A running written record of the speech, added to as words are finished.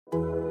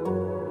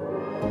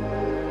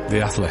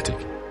The Athletic.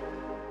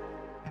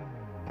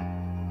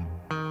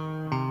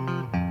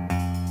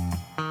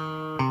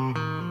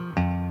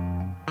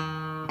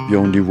 The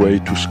only way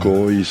to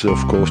score is, of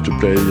course, to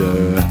play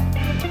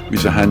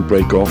with a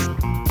handbrake off.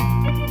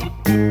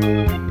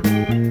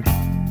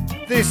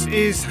 This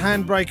is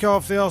Handbrake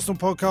Off, the Arsenal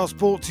podcast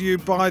brought to you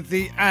by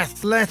The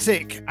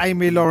Athletic.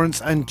 Amy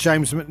Lawrence and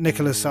James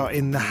McNicholas are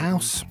in the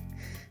house.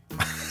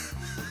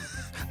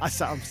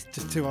 I'm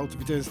just too old to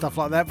be doing stuff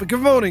like that. But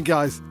good morning,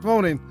 guys.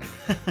 Morning.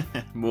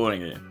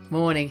 Morning, Ian.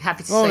 Morning.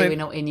 Happy to say we're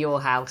not in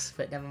your house,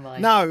 but never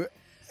mind. No,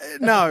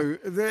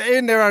 they're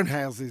in their own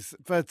houses.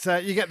 But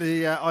you get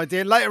the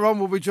idea. Later on,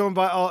 we'll be joined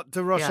by Art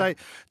de Roche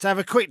to have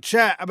a quick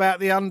chat about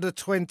the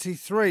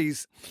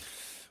under-23s.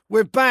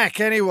 We're back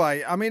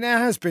anyway. I mean, there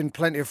has been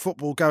plenty of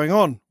football going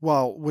on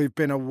while we've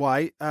been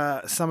away.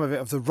 Some of it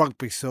of the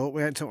rugby sort.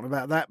 We ain't talking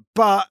about that.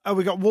 But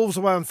we got Wolves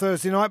away on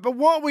Thursday night. But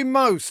what are we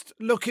most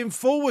looking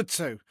forward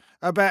to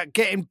about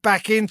getting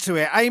back into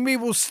it? Amy,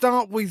 we'll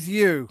start with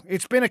you.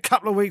 It's been a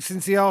couple of weeks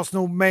since the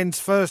Arsenal men's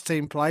first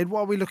team played.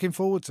 What are we looking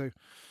forward to?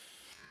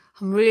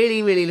 I'm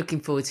really, really looking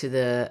forward to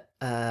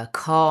the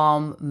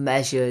calm,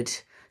 measured,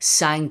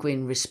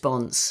 sanguine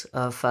response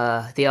of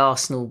the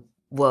Arsenal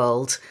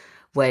world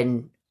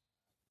when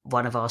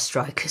one of our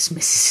strikers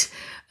misses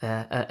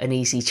an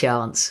easy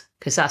chance,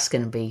 because that's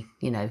going to be,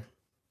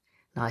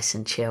 nice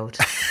and chilled.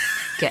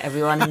 Get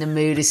everyone in the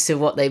mood as to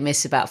what they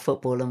miss about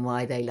football and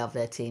why they love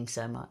their team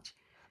so much.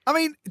 I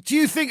mean, do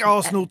you think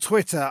Arsenal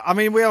Twitter, I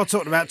mean, we are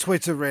talking about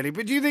Twitter really,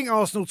 but do you think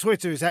Arsenal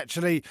Twitter is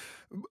actually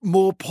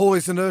more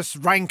poisonous,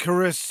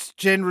 rancorous,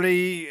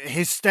 generally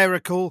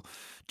hysterical?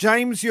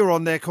 James, you're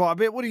on there quite a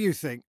bit. What do you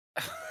think?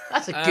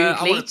 That's a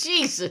googly.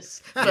 Jesus.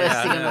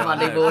 First thing on a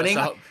Monday morning.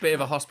 It's a bit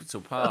of a hospital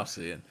pass,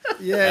 Ian.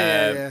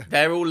 Yeah.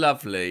 They're all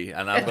lovely,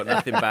 and I've got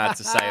nothing bad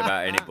to say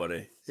about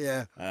anybody.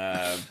 Yeah.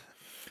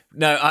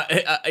 No,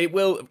 it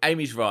will.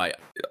 Amy's right.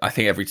 I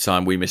think every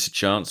time we miss a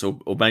chance, or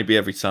maybe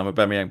every time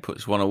Aubameyang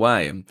puts one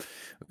away, and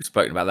we've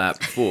spoken about that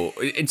before.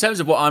 In terms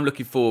of what I'm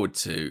looking forward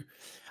to,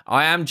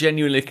 I am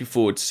genuinely looking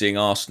forward to seeing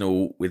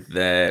Arsenal with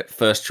their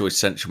first choice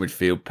central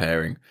midfield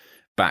pairing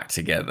back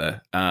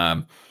together.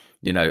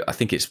 I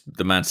think it's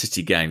the Man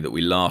City game that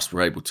we last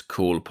were able to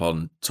call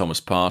upon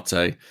Thomas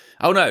Partey.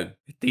 Oh no,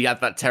 he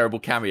had that terrible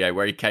cameo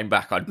where he came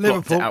back. I'd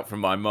blocked it out from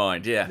my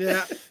mind.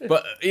 Yeah.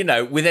 But,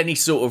 with any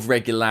sort of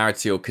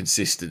regularity or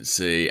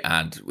consistency,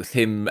 and with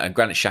him and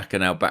Granit Xhaka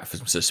now back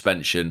from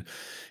suspension,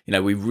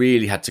 we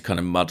really had to kind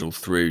of muddle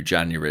through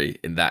January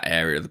in that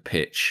area of the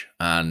pitch.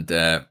 And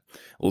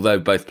although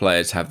both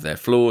players have their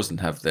flaws and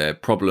have their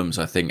problems,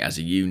 I think as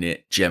a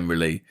unit,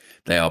 generally,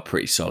 they are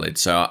pretty solid.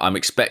 So I'm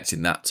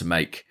expecting that to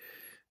make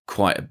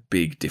quite a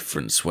big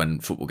difference when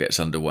football gets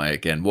underway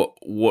again.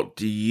 What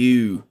do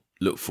you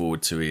look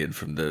forward to, Ian,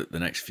 from the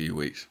next few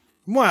weeks?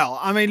 Well,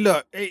 I mean,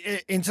 look,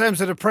 in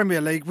terms of the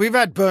Premier League, we've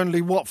had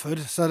Burnley-Watford,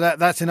 so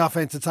that's enough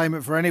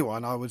entertainment for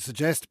anyone, I would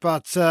suggest.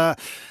 But,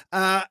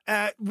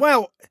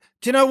 well,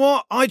 do you know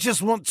what? I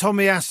just want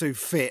Tomiyasu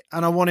fit,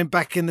 and I want him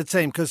back in the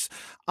team, because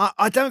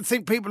I don't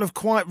think people have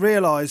quite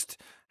realised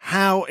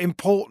how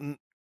important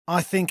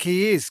I think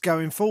he is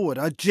going forward.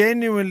 I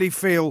genuinely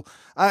feel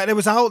there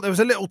was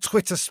a little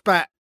Twitter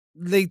spat.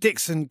 Lee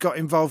Dixon got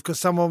involved because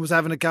someone was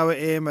having a go at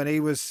him, and he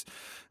was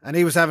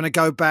having a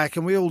go back.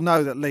 And we all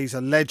know that Lee's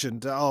a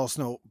legend at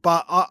Arsenal.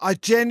 But I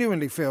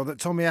genuinely feel that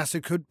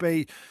Tomiyasu could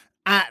be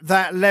at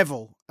that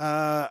level.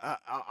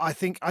 I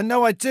think I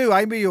know I do.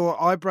 Amy,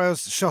 your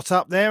eyebrows shot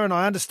up there, and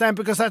I understand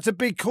because that's a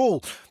big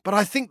call. But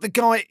I think the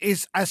guy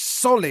is as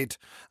solid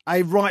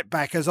a right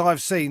back as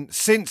I've seen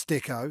since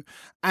Dicko,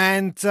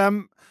 and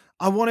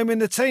I want him in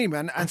the team.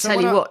 And I'll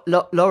tell you what,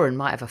 Lauren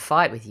might have a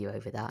fight with you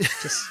over that.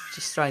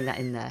 Just throwing that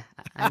in there.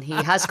 And he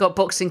has got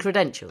boxing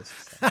credentials.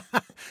 So.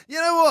 You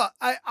know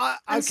what?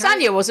 And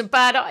Sanya wasn't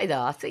bad either,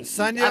 I think.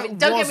 Don't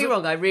get me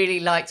wrong, I really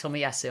like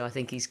Tomiyasu. I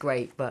think he's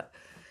great. But,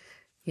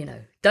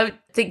 don't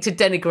think to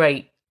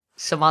denigrate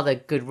some other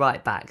good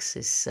right backs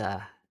is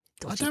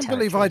I don't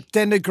believe I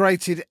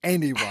denigrated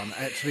anyone,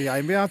 actually,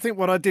 Amy. I think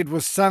what I did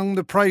was sung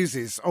the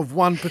praises of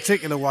one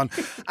particular one.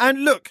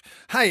 And look,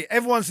 hey,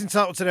 everyone's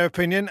entitled to their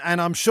opinion,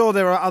 and I'm sure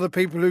there are other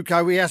people who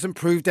go, he hasn't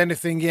proved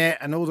anything yet,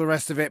 and all the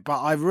rest of it,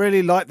 but I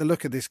really like the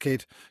look of this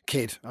kid.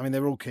 I mean,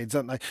 they're all kids,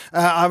 aren't they?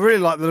 I really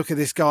like the look of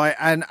this guy,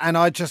 and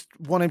I just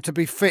want him to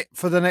be fit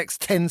for the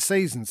next 10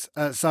 seasons.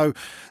 So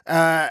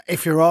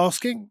if you're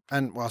asking,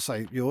 and well,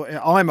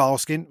 I'm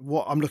asking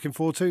what I'm looking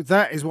forward to,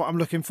 that is what I'm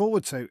looking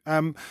forward to.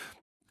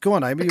 Go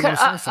on, Amy. You want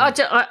to say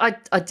something?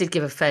 I did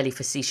give a fairly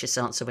facetious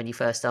answer when you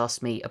first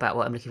asked me about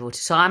what I'm looking forward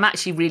to. So I'm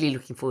actually really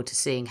looking forward to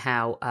seeing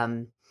how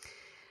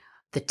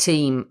the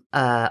team.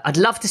 I'd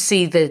love to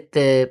see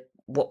the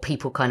what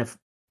people kind of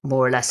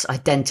more or less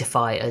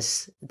identify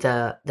as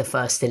the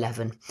first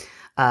 11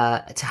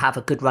 to have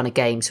a good run of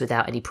games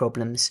without any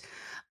problems.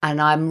 And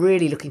I'm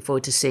really looking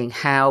forward to seeing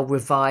how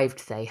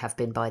revived they have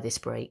been by this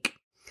break,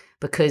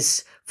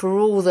 because for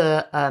all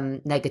the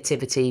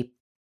negativity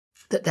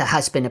that there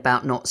has been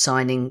about not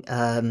signing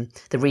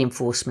the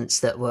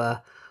reinforcements that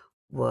were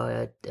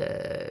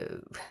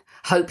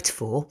hoped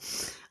for,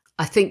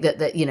 I think that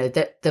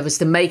that there was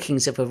the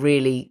makings of a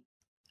really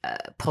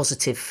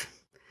positive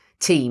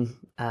team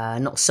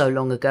not so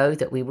long ago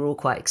that we were all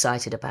quite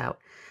excited about.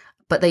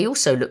 But they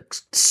also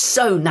looked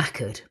so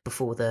knackered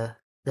before the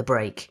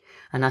break.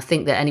 And I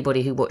think that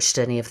anybody who watched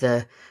any of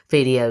the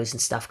videos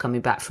and stuff coming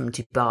back from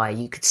Dubai,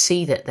 you could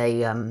see that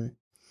they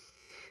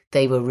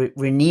were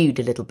renewed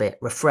a little bit,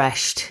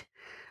 refreshed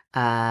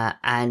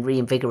and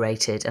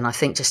reinvigorated. And I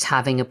think just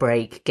having a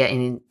break,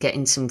 getting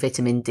some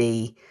vitamin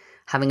D,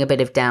 having a bit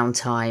of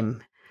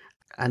downtime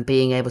and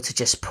being able to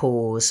just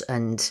pause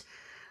and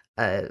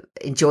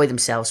enjoy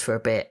themselves for a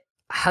bit,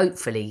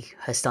 hopefully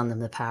has done them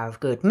the power of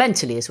good,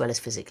 mentally as well as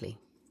physically.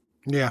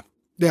 Yeah.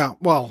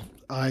 Well,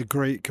 I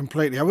agree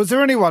completely. Was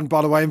there anyone,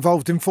 by the way,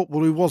 involved in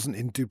football who wasn't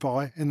in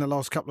Dubai in the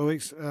last couple of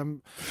weeks?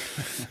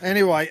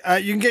 Anyway,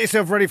 you can get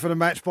yourself ready for the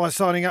match by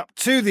signing up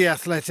to The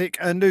Athletic,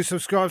 and new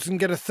subscribers can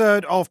get a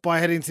third off by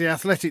heading to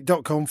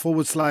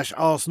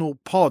theathletic.com/Arsenal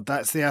pod.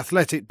 That's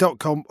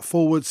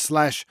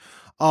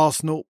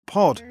theathletic.com/Arsenal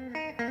pod.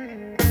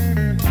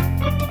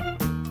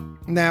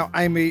 Now,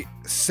 Amy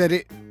said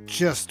it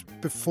just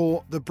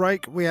before the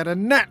break. We had a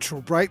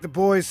natural break. The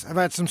boys have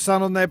had some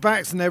sun on their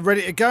backs and they're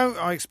ready to go.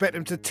 I expect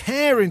them to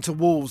tear into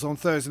Wolves on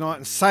Thursday night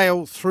and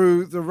sail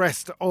through the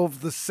rest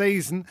of the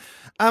season.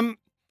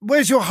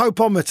 Where's your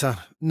hopeometer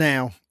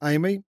now,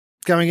 Amy,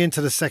 going into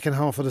the second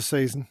half of the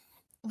season?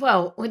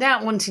 Well,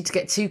 without wanting to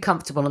get too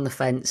comfortable on the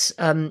fence,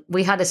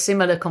 we had a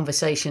similar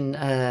conversation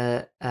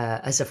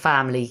as a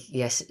family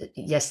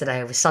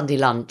yesterday over Sunday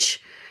lunch,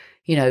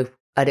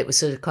 and it was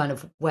sort of kind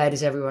of, where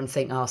does everyone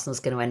think Arsenal's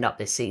going to end up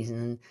this season?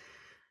 And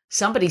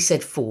somebody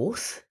said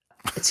fourth,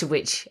 to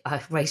which I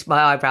raised my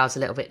eyebrows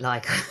a little bit,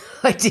 like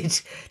I did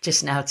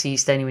just now to you,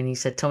 Stoney, when you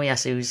said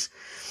Tomiyasu's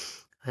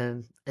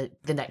the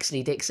next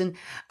Lee Dixon.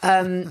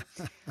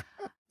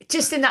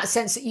 Just in that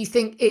sense that you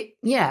think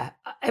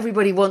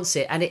everybody wants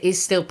it and it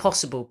is still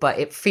possible, but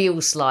it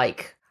feels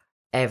like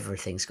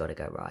everything's got to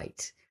go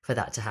right for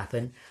that to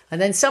happen. And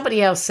then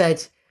somebody else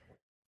said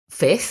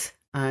fifth,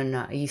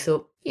 and you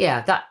thought,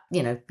 that,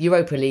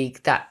 Europa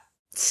League, that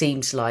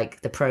seems like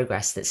the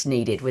progress that's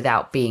needed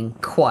without being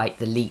quite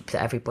the leap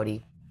that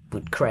everybody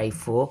would crave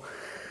for.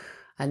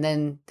 And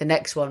then the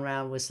next one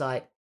round was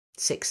like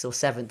sixth or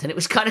seventh, and it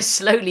was kind of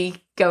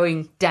slowly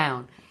going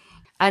down.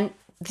 And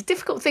the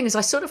difficult thing is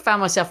I sort of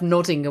found myself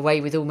nodding away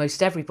with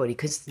almost everybody,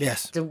 because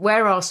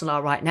where Arsenal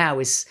are right now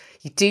is,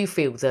 you do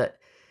feel that,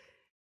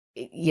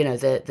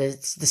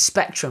 the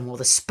spectrum or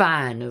the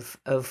span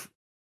of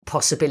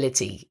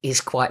possibility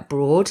is quite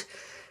broad.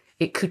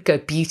 It could go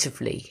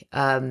beautifully.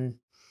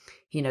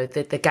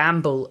 The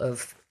gamble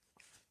of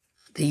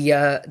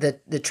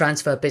the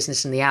transfer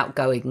business and the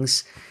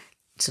outgoings,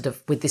 sort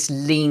of with this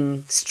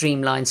lean,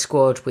 streamlined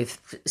squad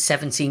with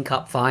 17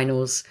 cup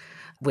finals,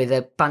 with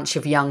a bunch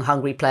of young,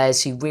 hungry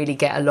players who really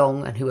get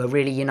along and who are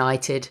really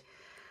united.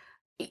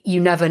 You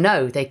never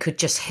know. They could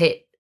just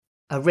hit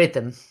a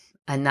rhythm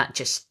and that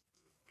just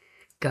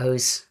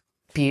goes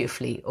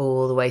beautifully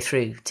all the way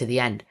through to the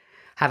end.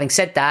 Having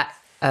said that,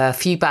 a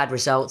few bad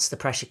results, the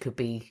pressure could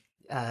be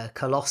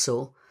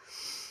colossal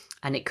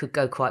and it could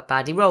go quite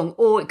badly wrong.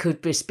 Or it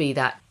could just be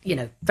that,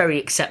 very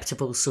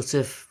acceptable sort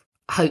of,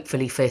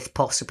 hopefully fifth,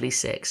 possibly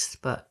sixth.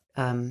 But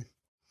wow,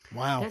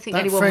 I don't think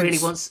anyone really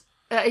wants...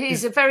 it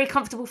is a very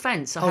comfortable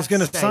fence. I was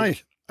going to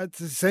say,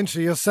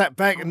 essentially you're sat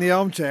back in the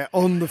armchair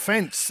on the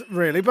fence,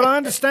 really. But I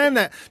understand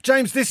that.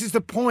 James, this is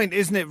the point,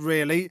 isn't it,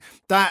 really?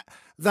 That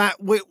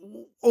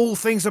all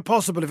things are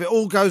possible. If it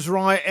all goes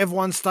right,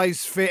 everyone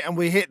stays fit and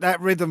we hit that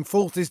rhythm,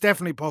 fourth is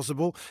definitely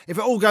possible. If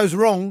it all goes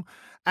wrong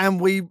and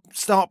we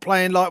start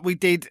playing like we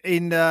did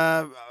in,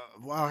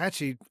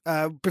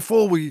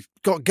 before we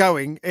got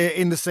going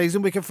in the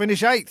season, we can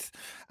finish eighth,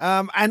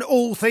 and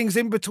all things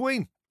in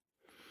between.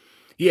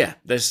 Yeah,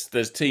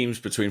 there's teams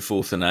between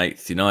fourth and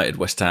eighth: United,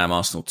 West Ham,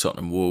 Arsenal,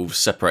 Tottenham, Wolves,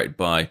 separated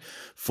by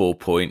 4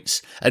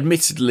 points.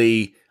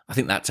 Admittedly, I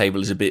think that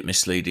table is a bit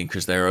misleading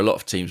because there are a lot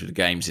of teams with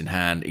games in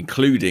hand,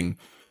 including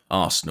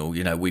Arsenal.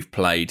 We've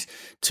played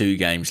 2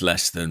 games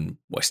less than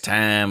West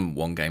Ham,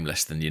 1 game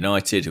less than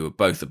United, who are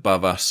both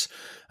above us.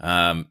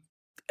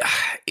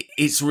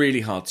 It's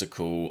really hard to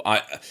call.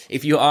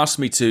 If you ask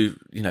me to,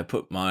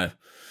 put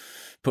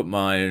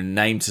my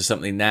name to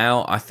something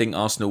now, I think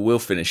Arsenal will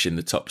finish in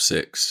the top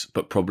 6,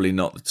 but probably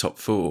not the top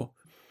 4.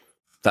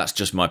 That's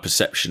just my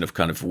perception of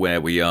kind of where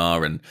we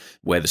are and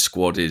where the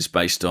squad is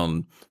based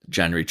on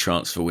January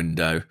transfer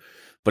window.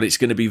 But it's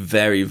going to be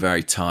very,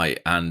 very tight.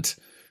 And,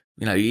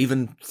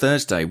 even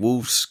Thursday,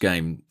 Wolves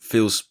game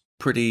feels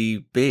pretty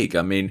big.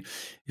 I mean,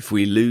 if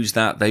we lose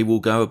that, they will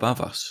go above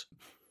us.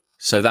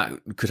 So that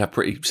could have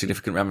pretty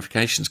significant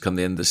ramifications come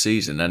the end of the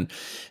season. And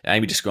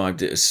Amy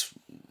described it as,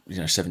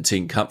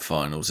 17 cup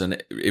finals.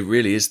 And it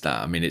really is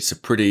that. I mean, it's a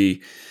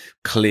pretty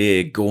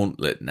clear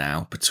gauntlet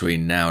now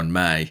between now and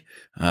May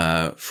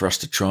for us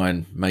to try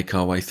and make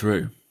our way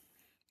through.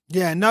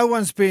 Yeah, no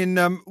one's been...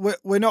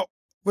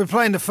 We're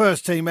playing the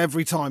first team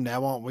every time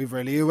now, aren't we,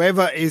 really?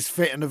 Whoever is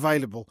fit and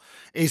available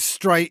is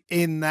straight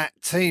in that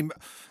team.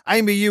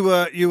 Amy, you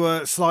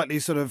were slightly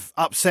sort of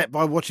upset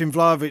by watching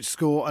Vlahovic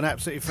score an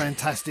absolutely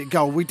fantastic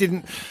goal. We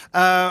didn't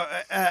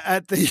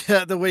at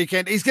the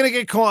weekend. He's going to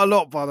get quite a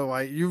lot, by the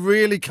way. You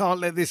really can't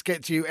let this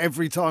get to you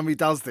every time he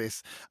does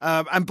this.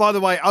 And by the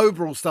way,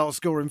 Ober will start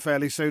scoring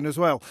fairly soon as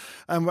well,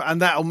 and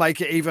that'll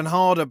make it even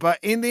harder. But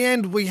in the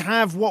end, we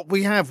have what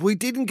we have. We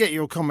didn't get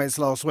your comments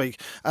last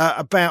week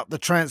about the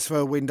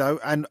transfer window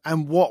and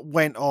what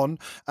went on.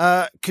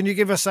 Can you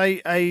give us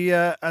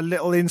a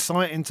little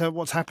insight into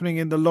what's happening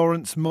in the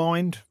Lawrence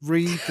mind?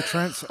 Read the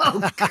transfer.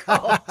 Oh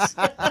God!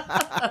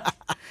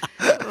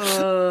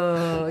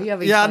 Oh, you're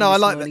having fun I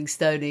this like morning,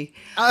 Stoney.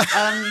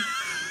 I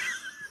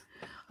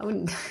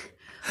wouldn't.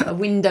 A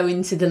window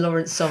into the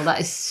Lawrence soul, that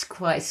is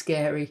quite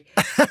scary.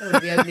 I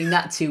wouldn't be opening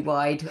that too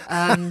wide.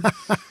 I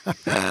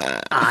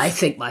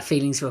think my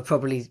feelings were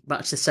probably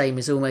much the same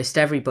as almost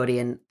everybody,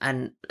 and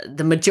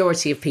the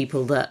majority of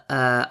people that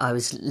I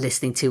was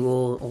listening to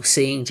or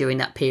seeing during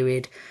that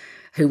period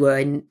who were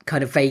in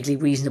kind of vaguely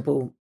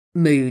reasonable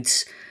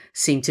moods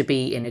seemed to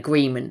be in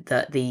agreement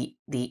that the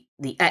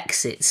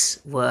exits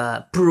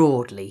were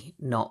broadly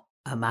not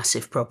a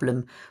massive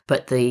problem,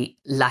 but the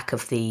lack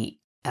of the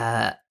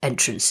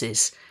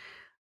entrances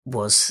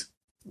was,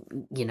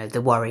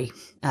 the worry,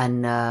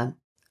 and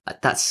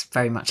that's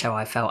very much how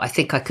I felt. I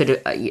think I could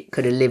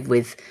have lived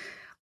with.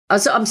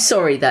 I'm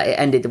sorry that it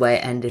ended the way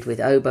it ended with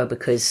Ober,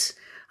 because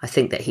I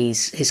think that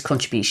his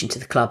contribution to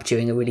the club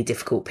during a really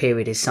difficult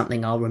period is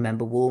something I'll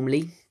remember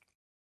warmly,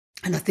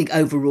 and I think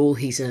overall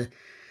he's a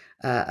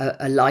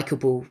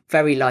likable,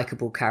 very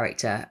likable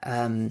character.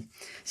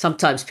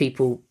 Sometimes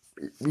people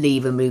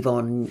leave and move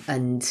on,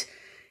 and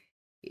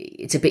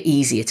it's a bit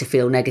easier to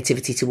feel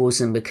negativity towards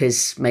them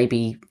because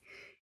maybe,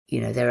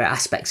 there are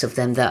aspects of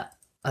them that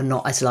are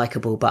not as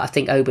likable. But I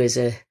think Ober is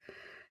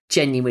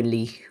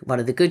genuinely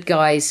one of the good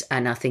guys,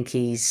 and I think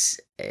he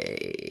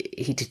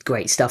did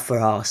great stuff for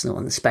Arsenal,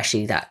 and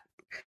especially that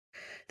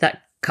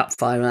cup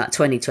final, that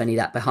 2020,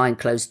 that behind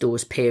closed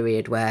doors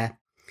period where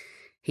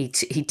he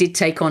did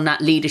take on that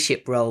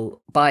leadership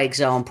role by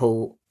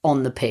example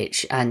on the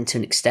pitch and to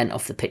an extent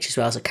off the pitch as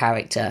well as a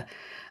character.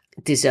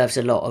 Deserves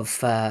a lot of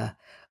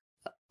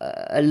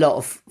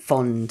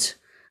fond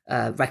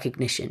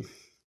recognition,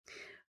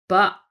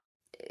 but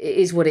it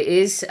is what it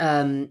is.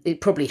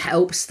 It probably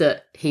helps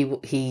that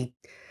he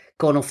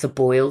gone off the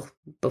boil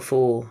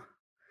before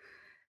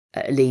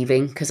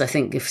leaving, because I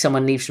think if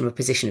someone leaves from a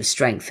position of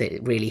strength,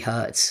 it really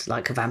hurts,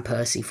 like Van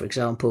Persie, for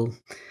example.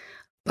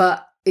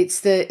 But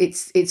it's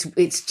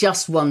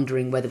just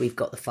wondering whether we've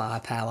got the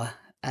firepower,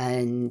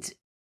 and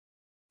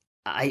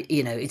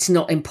it's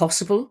not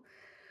impossible.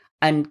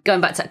 And going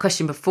back to that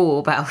question before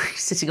about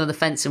sitting on the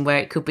fence and where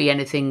it could be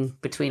anything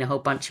between a whole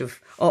bunch of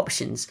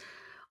options,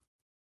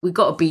 we've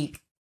got to be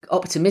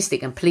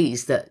optimistic and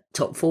pleased that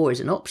top four is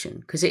an option,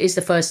 because it is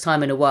the first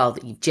time in a while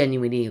that you've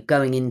genuinely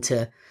going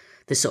into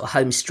the sort of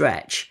home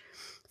stretch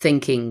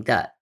thinking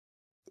that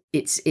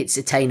it's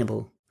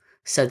attainable.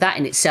 So that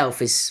in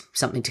itself is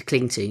something to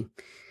cling to.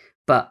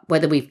 But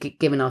whether we've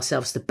given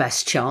ourselves the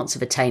best chance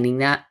of attaining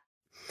that,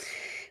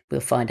 we'll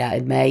find out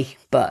in May.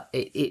 But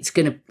it's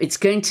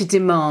going to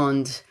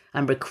demand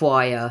and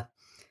require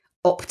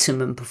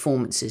optimum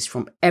performances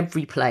from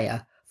every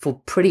player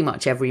for pretty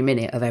much every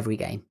minute of every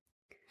game.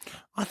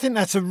 I think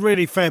that's a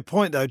really fair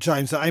point, though,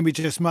 James, that Amy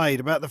just made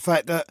about the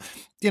fact that,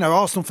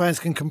 Arsenal fans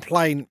can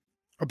complain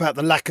about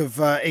the lack of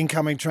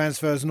incoming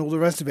transfers and all the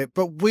rest of it,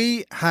 but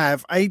we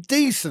have a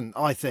decent,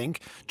 I think,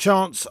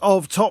 chance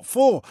of top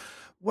four.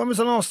 When was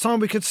the last time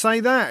we could say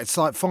that? It's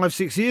like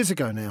 5-6 years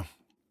ago now.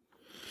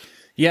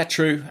 Yeah,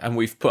 true. And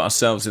we've put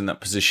ourselves in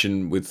that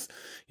position with,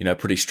 a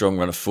pretty strong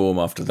run of form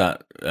after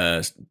that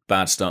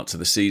bad start to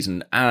the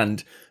season.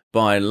 And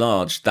by and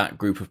large, that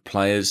group of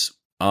players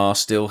are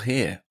still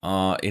here,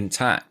 are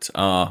intact,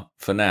 are,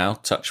 for now,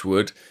 touch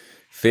wood,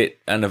 fit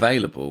and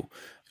available.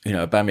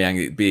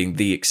 Aubameyang being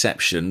the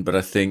exception, but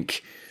I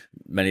think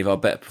many of our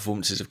better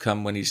performances have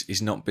come when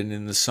he's not been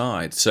in the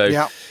side.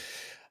 So,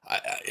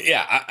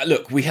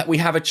 look, we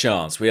have a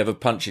chance. We have a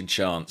punching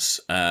chance.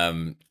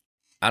 And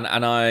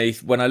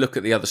when I look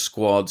at the other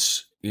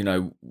squads,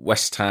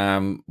 West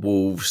Ham,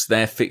 Wolves,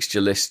 their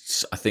fixture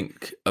lists, I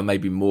think, are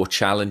maybe more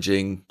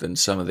challenging than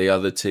some of the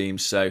other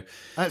teams. So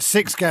that's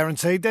 6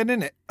 guaranteed, then,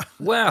 isn't it?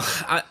 Well,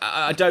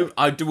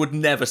 I would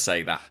never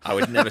say that. I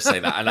would never say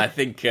that. And I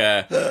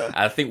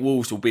think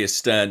Wolves will be a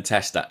stern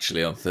test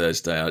actually on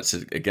Thursday. It's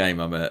a game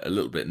I'm a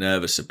little bit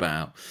nervous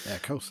about. Yeah,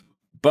 of course.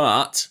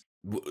 But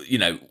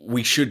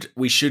we should.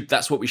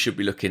 That's what we should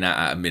be looking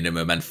at a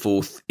minimum, and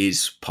fourth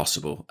is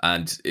possible.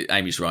 And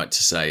Amy's right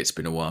to say it's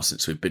been a while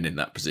since we've been in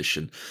that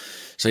position.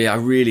 So yeah, I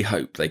really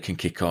hope they can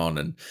kick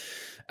on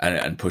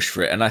and push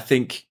for it. And I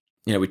think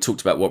we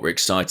talked about what we're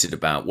excited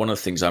about. One of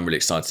the things I'm really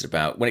excited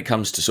about when it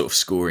comes to sort of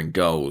scoring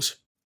goals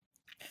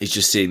is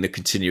just seeing the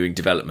continuing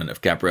development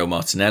of Gabriel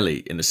Martinelli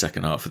in the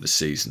second half of the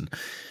season.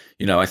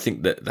 I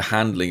think that the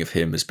handling of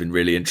him has been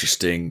really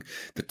interesting.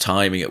 The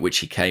timing at which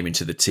he came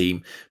into the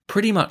team,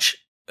 pretty much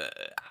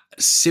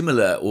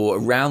similar or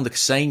around the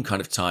same kind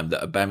of time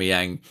that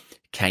Aubameyang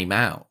came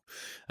out.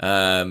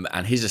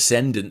 and his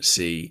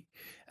ascendancy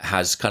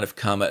has kind of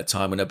come at a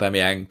time when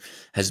Aubameyang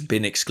has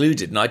been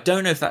excluded. And I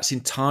don't know if that's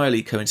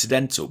entirely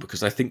coincidental,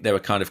 because I think there are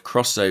kind of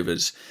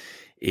crossovers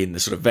in the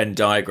sort of Venn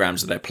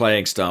diagrams of their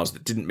playing styles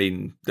that didn't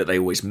mean that they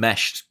always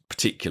meshed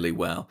particularly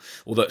well,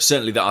 although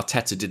certainly that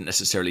Arteta didn't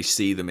necessarily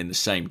see them in the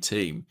same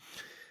team.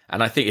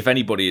 And I think if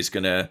anybody is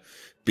going to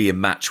be a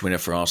match winner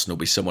for Arsenal,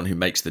 be someone who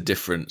makes the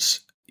difference,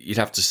 you'd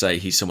have to say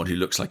he's someone who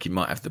looks like he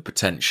might have the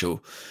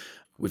potential.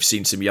 We've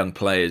seen some young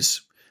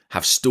players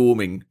have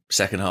storming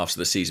second halves of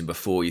the season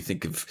before. You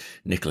think of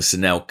Nicolas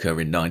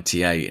Anelka in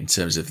 '98 in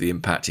terms of the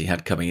impact he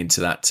had coming into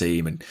that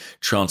team and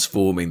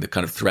transforming the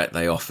kind of threat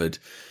they offered.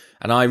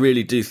 And I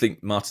really do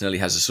think Martinelli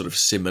has a sort of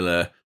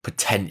similar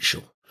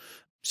potential.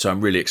 So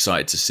I'm really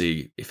excited to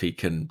see if he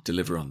can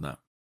deliver on that.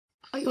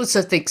 I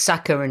also think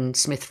Saka and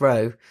Smith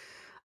Rowe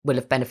will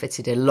have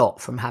benefited a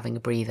lot from having a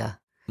breather,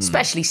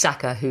 especially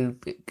Saka, who,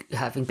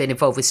 having been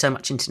involved with so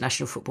much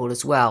international football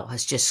as well,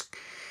 has just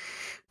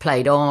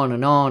played on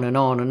and on and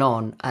on and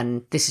on.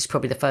 And this is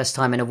probably the first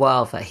time in a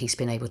while that he's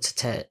been able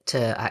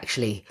to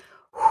actually,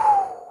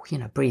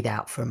 breathe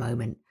out for a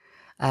moment.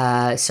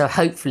 So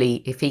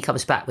hopefully, if he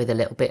comes back with a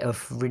little bit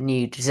of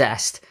renewed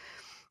zest,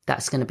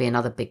 that's going to be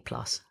another big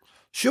plus.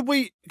 Should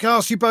we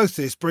ask you both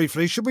this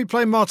briefly? Should we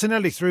play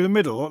Martinelli through the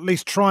middle, or at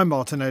least try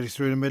Martinelli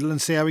through the middle and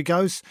see how he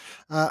goes?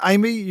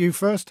 Amy, you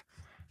first.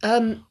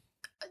 My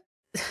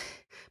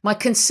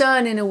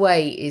concern in a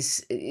way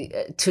is,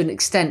 to an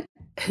extent,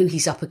 who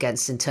he's up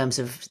against in terms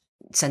of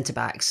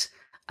centre-backs.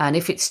 And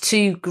if it's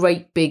two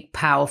great, big,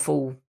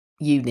 powerful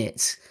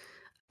units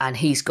and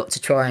he's got to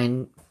try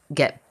and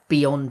get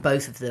beyond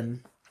both of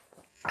them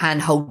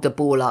and hold the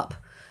ball up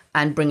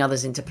and bring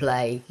others into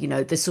play,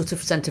 the sort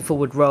of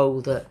centre-forward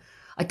role that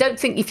I don't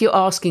think, if you're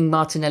asking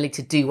Martinelli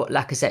to do what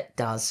Lacazette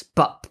does,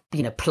 but,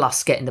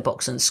 plus get in the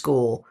box and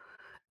score,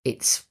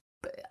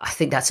 I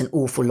think that's an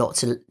awful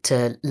lot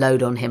to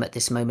load on him at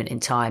this moment in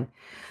time.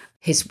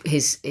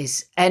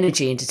 His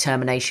energy and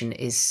determination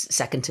is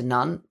second to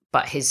none,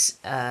 but his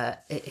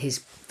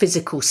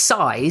physical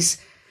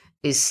size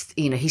is,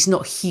 he's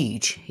not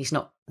huge. He's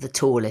not the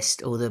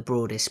tallest or the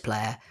broadest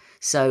player.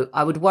 So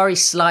I would worry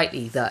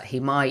slightly that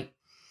you might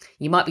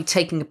be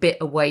taking a bit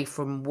away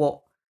from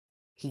what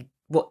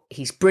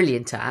he's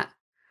brilliant at,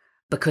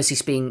 because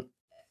he's being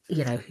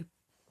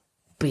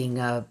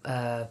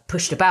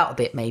pushed about a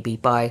bit maybe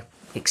by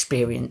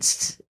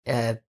experienced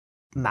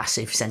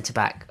massive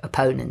centre-back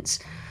opponents.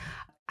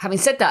 Having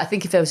said that, I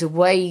think if there was a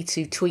way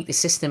to tweak the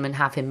system and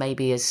have him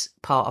maybe as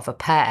part of a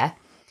pair,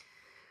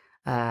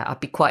 I'd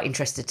be quite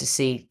interested to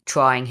see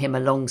trying him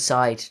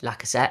alongside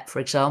Lacazette, for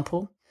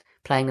example,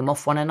 playing them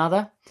off one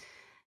another.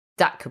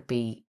 That could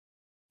be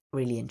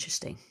really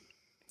interesting.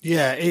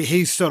 Yeah,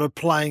 he's sort of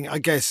playing, I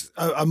guess,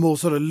 a more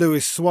sort of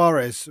Luis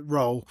Suarez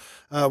role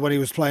when he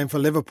was playing for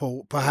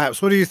Liverpool,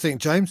 perhaps. What do you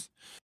think, James?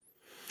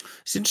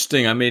 It's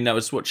interesting. I mean, I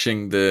was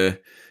watching the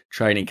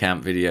training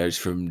camp videos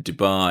from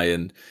Dubai,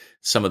 and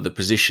some of the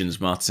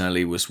positions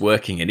Martinelli was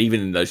working in, even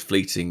in those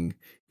fleeting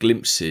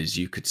glimpses,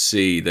 you could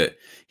see that,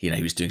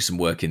 he was doing some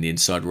work in the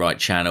inside right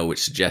channel,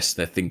 which suggests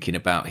they're thinking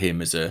about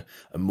him as a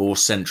more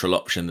central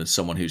option than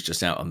someone who's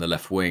just out on the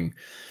left wing.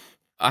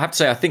 I have to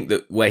say, I think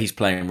that where he's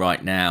playing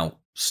right now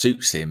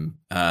suits him,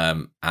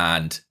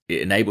 and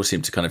it enables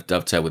him to kind of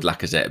dovetail with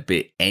Lacazette a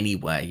bit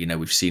anyway.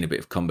 We've seen a bit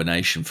of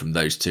combination from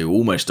those two,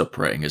 almost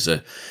operating as a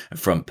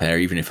front pair,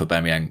 even if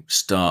forgot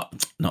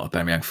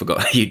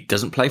he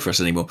doesn't play for us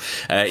anymore.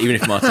 Even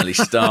if Martinelli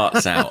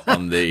starts out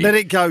on the... Let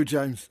it go,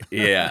 James.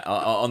 Yeah,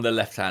 on the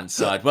left-hand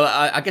side. Well,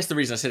 I guess the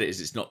reason I said it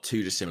is it's not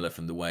too dissimilar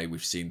from the way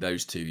we've seen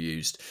those two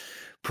used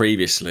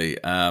previously.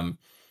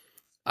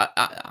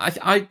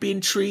 I'd be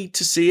intrigued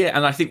to see it,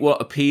 and I think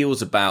what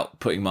appeals about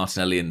putting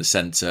Martinelli in the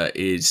centre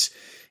is,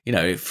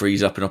 it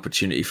frees up an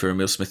opportunity for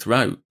Emile Smith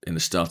Rowe in the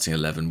starting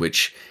 11,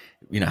 which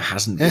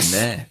hasn't been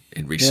there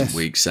in recent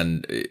weeks,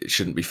 and it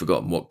shouldn't be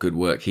forgotten what good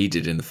work he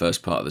did in the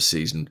first part of the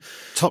season,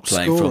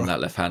 playing from that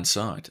left hand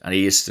side, and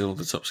he is still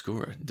the top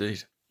scorer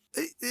indeed.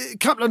 A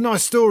couple of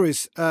nice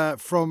stories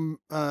from,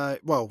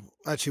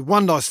 actually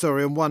one nice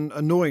story and one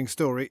annoying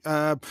story.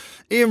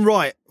 Ian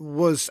Wright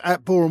was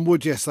at Boreham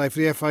Wood yesterday for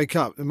the FA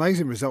Cup.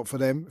 Amazing result for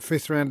them,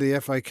 5th round of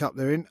the FA Cup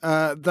they're in.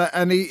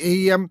 And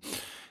he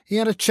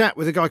had a chat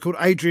with a guy called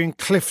Adrian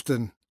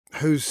Clifton,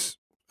 who's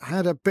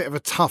had a bit of a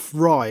tough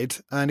ride,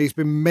 and he's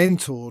been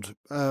mentored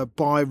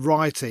by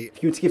Wrighty.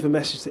 If you were to give a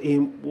message to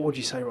Ian, what would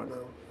you say right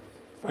now?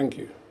 Thank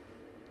you.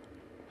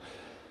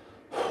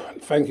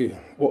 Thank you.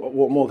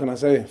 What more can I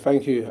say?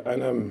 Thank you.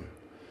 And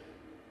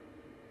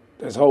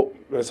there's hope.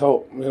 There's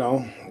hope.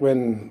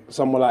 When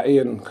someone like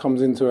Ian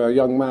comes into a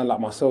young man like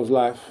myself's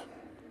life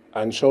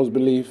and shows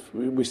belief,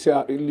 we see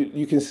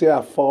you can see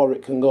how far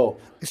it can go.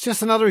 It's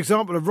just another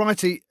example of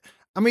Wrighty.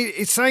 I mean,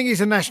 it's saying he's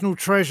a national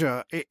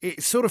treasure.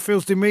 It sort of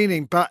feels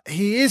demeaning, but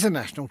he is a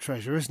national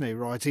treasure, isn't he,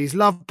 Wrighty? He's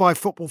loved by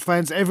football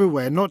fans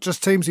everywhere, not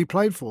just teams he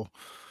played for.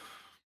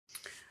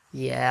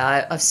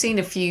 Yeah, I've seen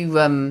a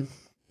few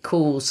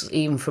calls,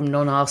 even from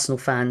non-Arsenal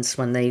fans,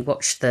 when they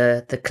watch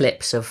the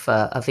clips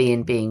of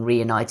Ian being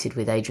reunited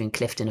with Adrian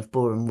Clifton of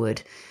Boreham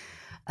Wood,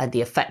 and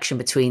the affection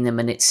between them.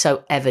 And it's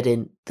so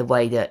evident the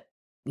way that,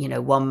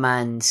 one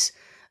man's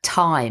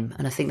time,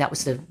 and I think that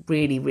was the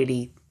really,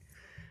 really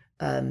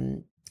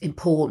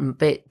important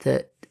bit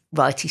that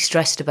Wrighty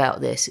stressed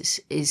about this,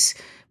 is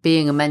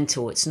being a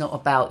mentor. It's not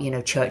about,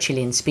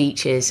 Churchillian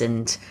speeches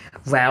and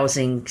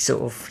rousing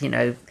sort of,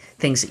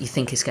 things that you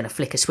think is going to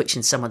flick a switch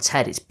in someone's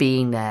head. It's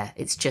being there.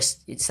 It's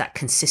that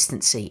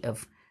consistency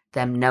of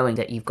them knowing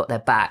that you've got their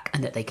back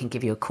and that they can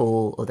give you a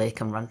call or they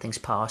can run things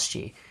past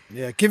you.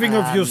 Yeah, giving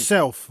of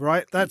yourself,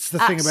 right? That's the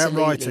thing about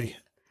Wrighty.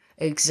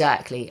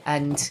 Exactly.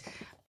 And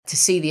to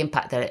see the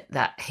impact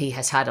that he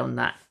has had on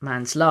that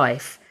man's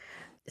life,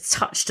 it's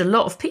touched a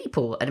lot of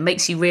people, and it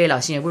makes you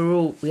realise, we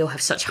all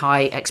have such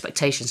high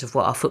expectations of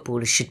what our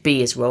footballers should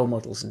be as role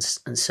models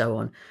and so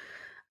on.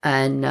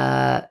 And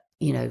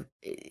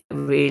it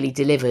really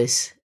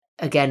delivers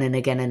again and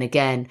again and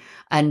again.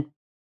 And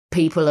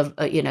people have,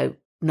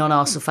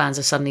 non-Arsenal fans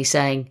are suddenly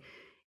saying,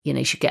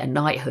 you should get a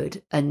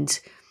knighthood, and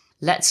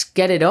let's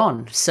get it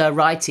on. Sir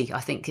Wrighty, I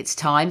think it's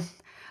time.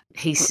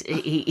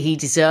 He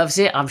deserves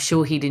it. I'm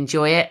sure he'd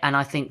enjoy it. And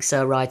I think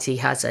Sir Wrighty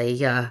has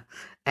a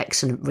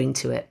excellent ring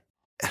to it.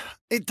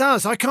 It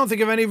does. I can't think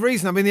of any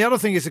reason. I mean, the other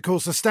thing is, of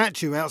course, the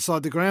statue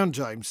outside the ground,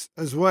 James,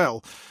 as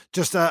well.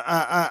 Just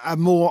a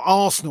more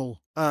Arsenal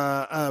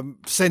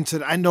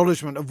centred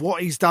acknowledgement of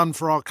what he's done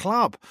for our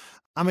club.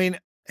 I mean,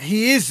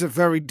 he is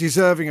very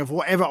deserving of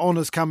whatever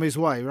honours come his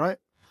way, right?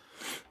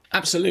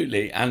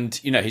 Absolutely. And,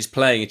 his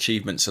playing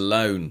achievements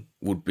alone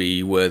would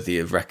be worthy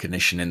of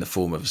recognition in the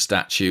form of a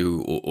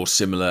statue or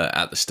similar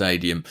at the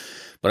stadium.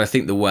 But I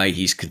think the way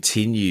he's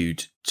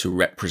continued to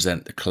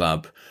represent the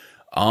club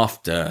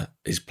after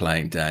his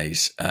playing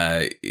days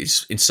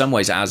is in some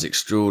ways as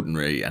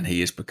extraordinary, and he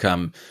has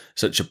become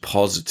such a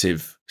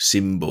positive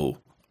symbol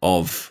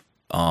of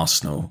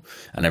Arsenal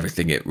and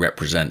everything it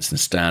represents and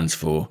stands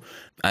for.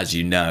 As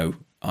you know,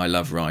 I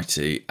love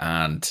Wrighty,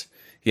 and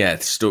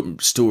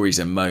stories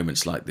and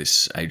moments like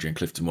this Adrian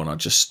Clifton one are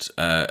just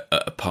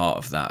a part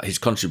of that. His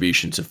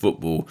contribution to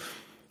football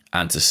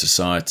and to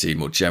society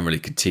more generally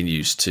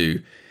continues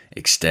to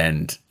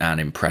extend and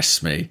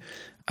impress me,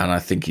 and I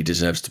think he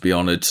deserves to be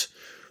honoured,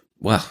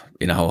 well,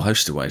 in a whole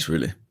host of ways,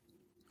 really.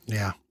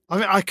 Yeah. I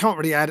mean, I can't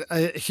really add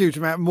a huge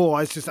amount more.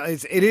 It's just,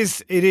 it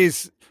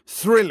is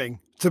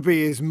thrilling to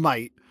be his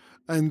mate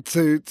and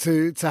to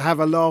have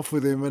a laugh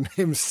with him and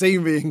him see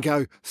me and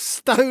go,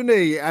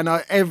 Stoney. And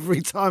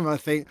every time I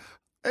think,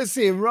 let's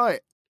see him right.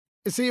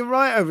 Let's see him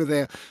right over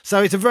there.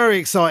 So it's a very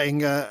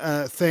exciting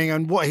thing.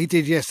 And what he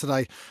did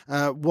yesterday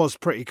was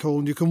pretty cool.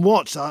 And you can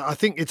watch, I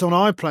think it's on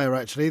iPlayer,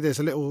 actually. There's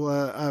a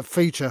little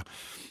feature.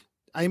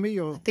 Amy?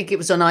 I think it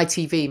was on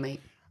ITV,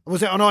 mate.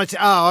 Was it on ITV?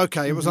 Oh,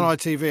 okay. It was on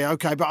ITV.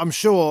 Okay. But I'm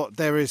sure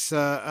there is,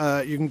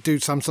 you can do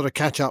some sort of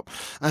catch up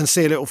and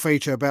see a little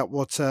feature about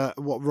what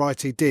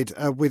Wrighty did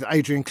with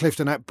Adrian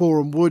Clifton at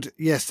Boreham Wood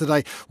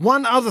yesterday.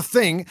 One other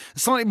thing, a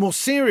slightly more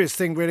serious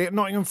thing really, at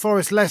Nottingham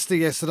Forest Leicester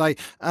yesterday.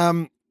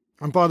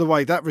 And by the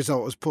way, that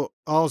result has put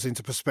ours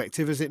into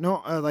perspective, has it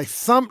not? They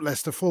thumped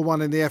Leicester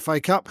 4-1 in the FA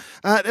Cup.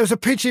 There was a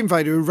pitch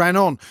invader who ran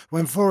on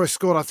when Forest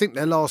scored, I think,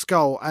 their last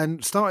goal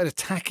and started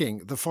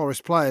attacking the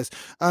Forest players.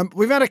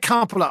 We've had a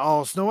couple at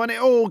Arsenal, and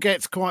it all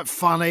gets quite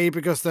funny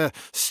because the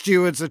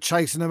stewards are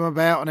chasing them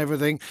about and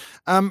everything.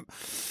 I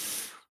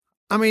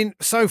mean,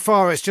 so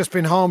far it's just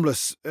been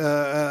harmless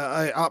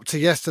up to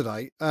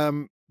yesterday.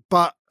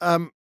 But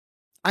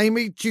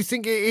Amy, do you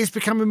think it is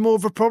becoming more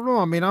of a problem?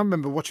 I mean, I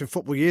remember watching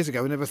football years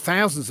ago and there were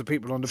thousands of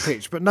people on the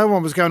pitch, but no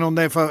one was going on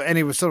there for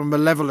any sort of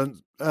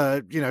malevolent,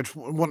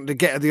 wanting to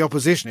get at the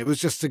opposition. It was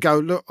just to go,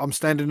 look, I'm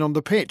standing on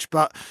the pitch.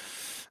 But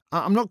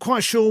I'm not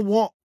quite sure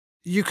what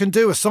you can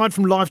do. Aside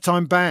from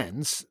lifetime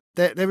bans,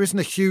 there isn't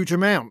a huge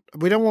amount.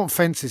 We don't want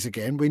fences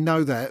again. We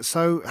know that.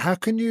 So how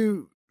can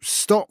you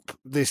stop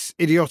this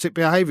idiotic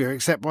behaviour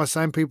except by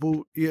saying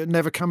people, you're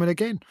never coming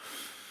again?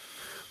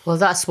 Well,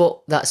 that's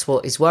what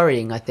is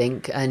worrying, I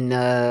think. And,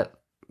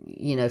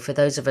 for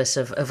those of us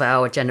of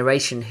our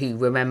generation who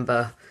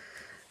remember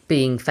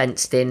being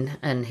fenced in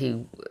and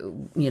who,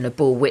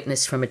 bore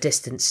witness from a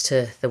distance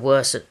to the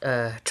worst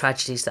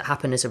tragedies that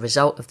happen as a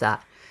result of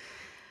that,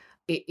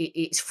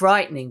 it's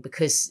frightening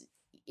because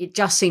it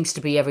just seems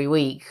to be every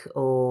week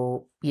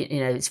or,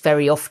 it's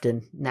very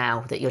often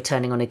now that you're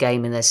turning on a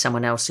game and there's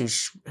someone else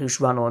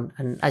who's run on.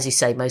 And as you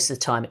say, most of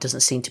the time it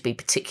doesn't seem to be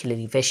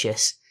particularly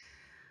vicious.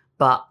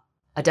 But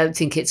I don't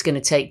think it's going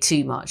to take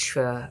too much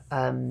for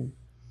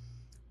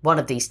one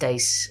of these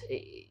days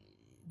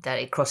that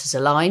it crosses a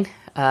line,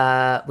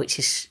 which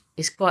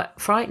is quite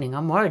frightening.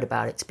 I'm worried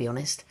about it, to be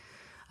honest.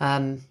 Do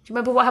you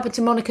remember what happened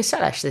to Monica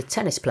Seles, the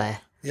tennis player?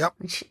 Yep.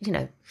 Which,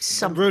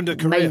 some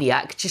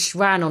maniac just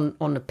ran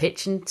on the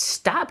pitch and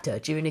stabbed her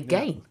during a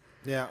game.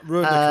 Yeah,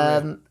 ruined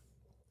her career.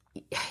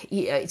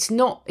 Yeah, it's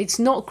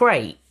not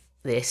great,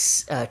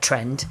 this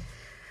trend.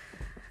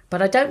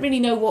 But I don't really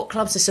know what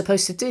clubs are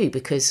supposed to do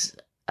because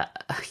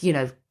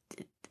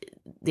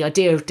the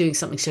idea of doing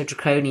something so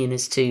draconian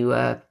as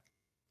to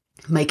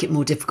make it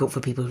more difficult for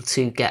people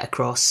to get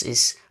across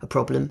is a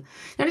problem.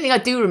 The only thing I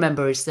do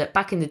remember is that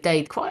back in the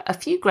day, quite a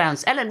few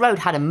grounds, Ellen Road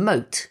had a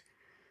moat.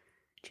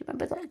 Do you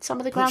remember that? Some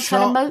of the grounds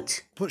had a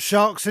moat. Put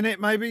sharks in it,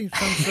 maybe?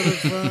 Some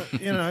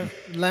sort of,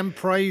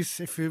 lampreys.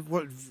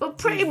 Well,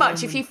 pretty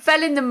much, if you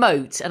fell in the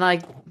moat, and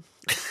I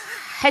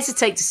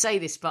hesitate to say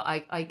this, but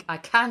I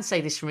can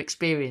say this from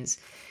experience.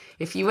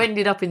 If you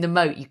ended up in the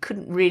moat, you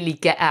couldn't really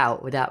get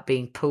out without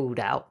being pulled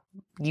out,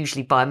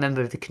 usually by a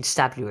member of the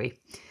constabulary.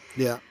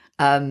 Yeah.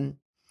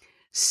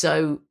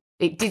 So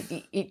it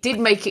did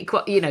make it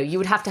quite, you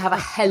would have to have a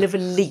hell of a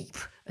leap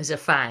as a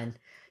fan.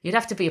 You'd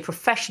have to be a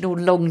professional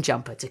long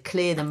jumper to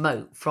clear the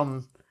moat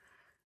from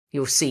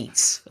your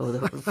seats or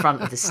the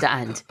front of the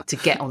stand to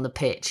get on the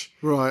pitch.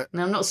 Right.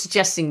 Now, I'm not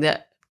suggesting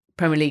that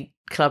Premier League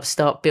clubs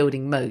start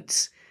building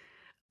moats.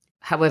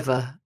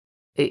 However,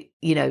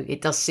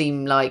 it does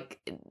seem like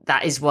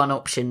that is one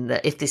option,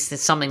 that if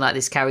something like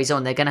this carries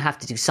on, they're going to have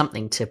to do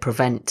something to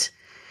prevent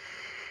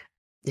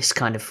this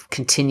kind of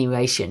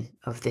continuation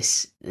of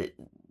this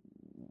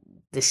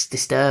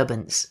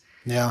disturbance.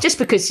 Yeah. Just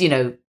because,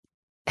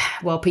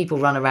 while people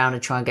run around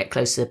and try and get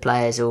close to the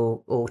players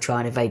or try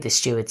and evade the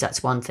stewards,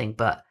 that's one thing.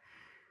 But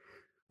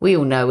we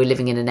all know we're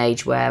living in an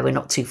age where we're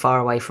not too far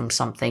away from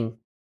something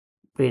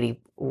really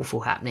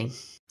awful happening.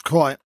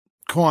 Quite.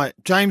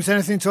 James,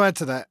 anything to add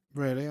to that,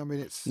 really? I mean,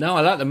 it's... No,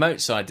 I like the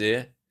moats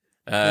idea.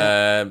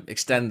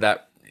 Extend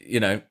that,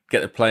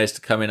 get the players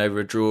to come in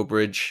over a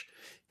drawbridge,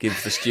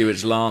 give the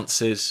stewards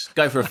lances,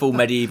 go for a full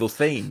medieval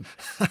theme.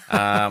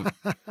 It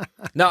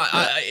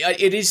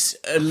is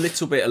a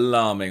little bit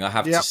alarming, I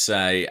have to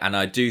say. And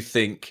I do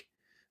think,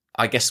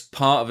 I guess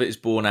part of it is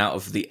born out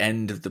of the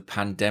end of the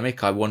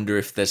pandemic. I wonder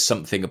if there's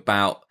something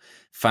about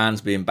fans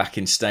being back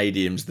in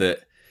stadiums that,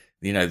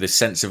 the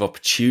sense of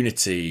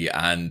opportunity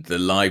and the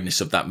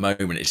liveness of that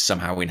moment is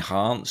somehow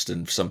enhanced,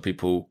 and some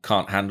people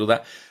can't handle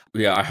that.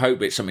 Yeah, I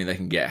hope it's something they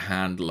can get a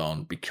handle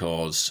on,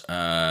 because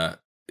the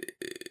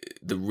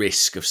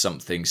risk of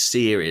something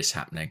serious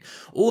happening,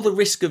 or the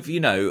risk of,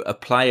 a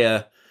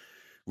player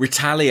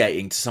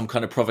retaliating to some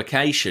kind of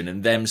provocation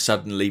and them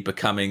suddenly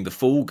becoming the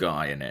fall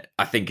guy in it,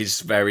 I think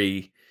is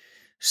very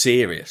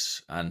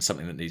serious and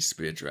something that needs to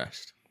be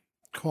addressed.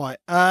 Quite.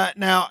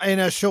 Now, in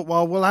a short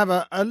while, we'll have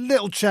a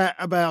little chat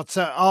about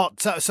Art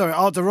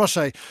de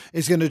Roche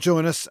is going to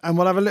join us, and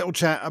we'll have a little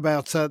chat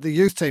about the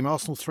youth team,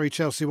 Arsenal 3,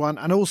 Chelsea 1,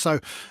 and also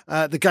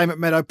the game at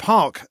Meadow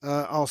Park,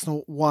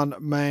 Arsenal 1,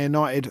 Man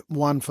United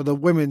 1 for the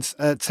women's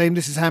team.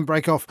 This is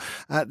Handbrake Off,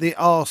 the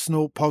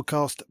Arsenal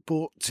podcast,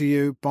 brought to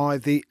you by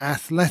The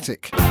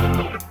Athletic.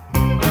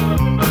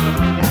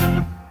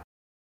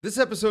 This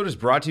episode is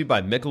brought to you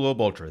by Michelob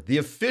Ultra, the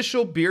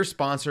official beer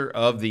sponsor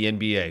of the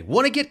NBA.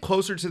 Want to get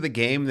closer to the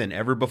game than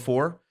ever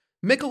before?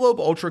 Michelob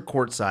Ultra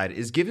Courtside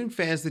is giving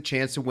fans the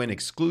chance to win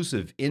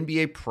exclusive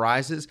NBA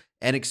prizes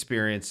and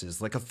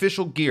experiences like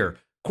official gear,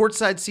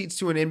 courtside seats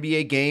to an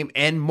NBA game,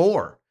 and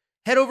more.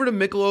 Head over to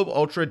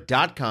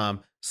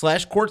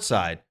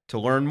MichelobUltra.com/courtside to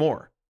learn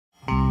more.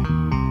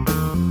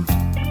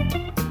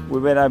 We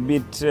were a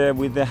bit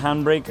with the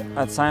handbrake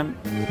at time.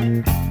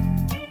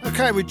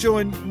 Okay, we're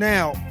joined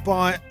now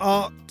by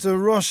Art de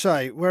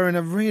Roche, wearing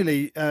a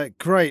really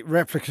great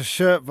replica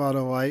shirt, by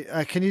the way.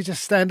 Can you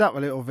just stand up a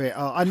little bit,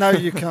 Art? I know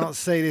you can't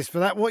see this,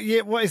 but what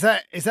is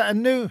that? Is that a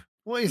new?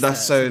 What is that?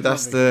 So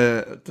that's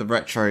the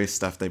retro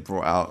stuff they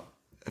brought out,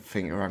 I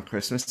think, around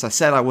Christmas. I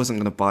said I wasn't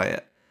going to buy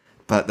it,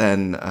 but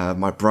then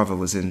my brother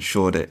was in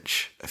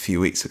Shoreditch a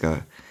few weeks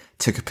ago,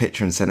 took a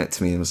picture and sent it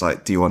to me and was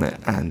like, "Do you want it?"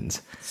 And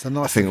it's a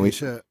nice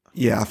shirt.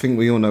 Yeah, I think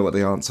we all know what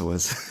the answer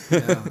was.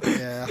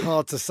 yeah,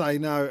 hard to say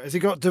no. Has he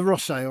got De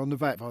Roche on the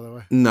back, by the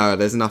way? No,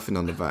 there's nothing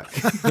on the back.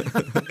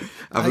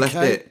 I've left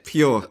it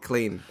pure,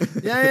 clean.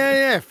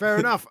 Yeah, fair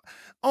enough.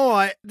 All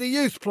right, the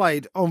youth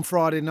played on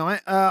Friday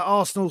night.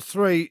 Arsenal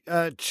 3,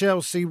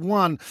 Chelsea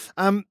 1.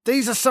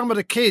 These are some of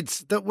the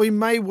kids that we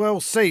may well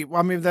see.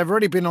 I mean, they've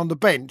already been on the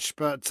bench,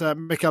 but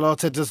Mikel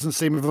Arteta doesn't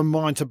seem of a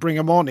mind to bring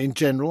them on in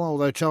general,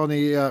 although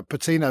Charlie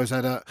Patino's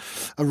had a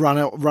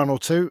run or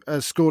two,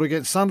 scored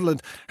against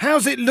Sunderland.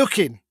 How's it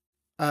looking,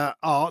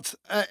 Art?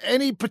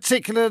 Any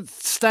particular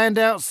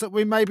standouts that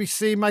we maybe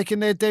see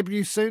making their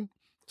debut soon,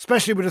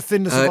 especially with the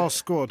thinness of our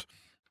squad?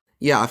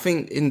 Yeah, I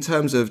think in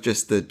terms of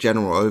just the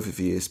general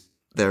overview,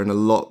 they're in a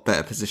lot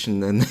better position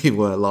than they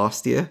were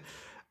last year.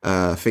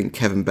 I think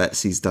Kevin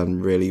Betsy's done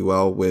really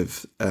well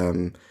with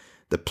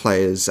the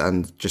players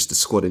and just the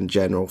squad in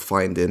general,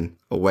 finding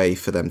a way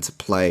for them to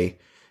play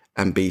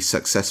and be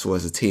successful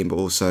as a team, but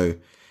also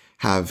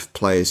have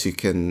players who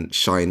can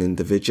shine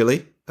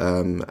individually.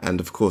 And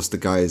of course, the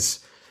guys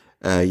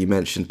you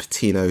mentioned,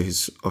 Patino,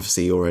 who's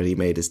obviously already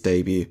made his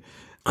debut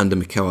under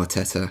Mikel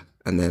Arteta.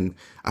 And then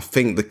I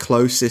think the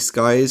closest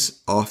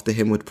guys after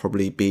him would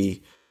probably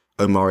be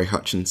Omari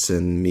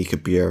Hutchinson, Mika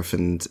Bjerf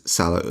and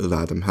Salah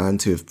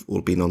Ul-Adamhan, who have all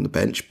been on the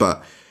bench.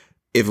 But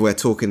if we're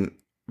talking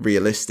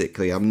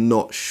realistically, I'm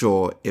not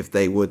sure if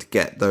they would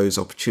get those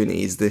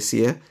opportunities this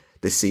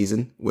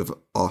season with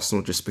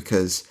Arsenal, just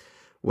because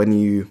when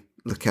you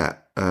look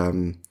at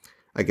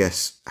I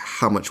guess,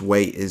 how much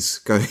weight is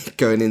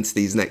going into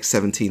these next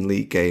 17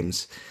 league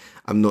games,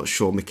 I'm not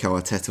sure Mikel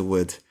Arteta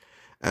would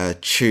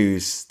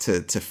choose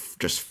to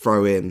just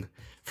throw in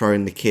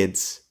the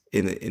kids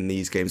in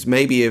these games.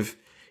 Maybe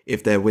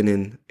if they're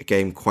winning a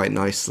game quite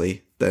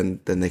nicely,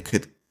 then they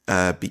could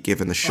be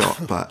given a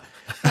shot. But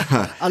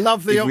I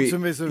love the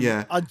optimism.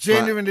 Yeah, I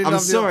genuinely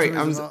love the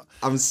optimism.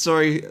 I'm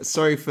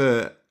sorry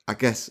for, I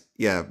guess,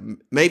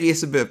 maybe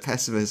it's a bit of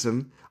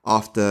pessimism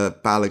after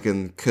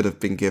Balogun could have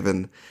been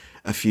given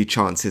a few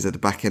chances at the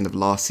back end of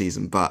last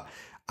season, but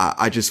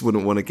I just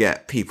wouldn't want to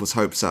get people's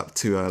hopes up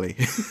too early.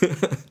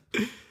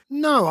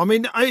 No, I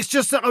mean, it's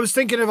just that I was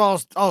thinking of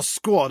our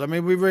squad. I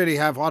mean, we really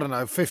have,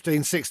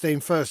 15, 16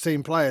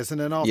 first-team players, and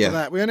then after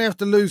that, we only have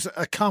to lose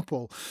a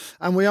couple,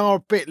 and we are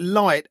a bit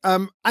light.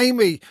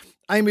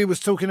 Amy was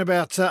talking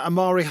about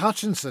Amari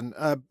Hutchinson.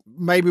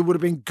 Maybe would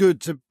have been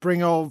good to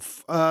bring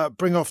off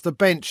the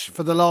bench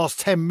for the last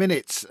 10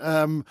 minutes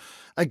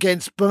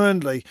against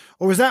Burnley.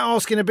 Or was that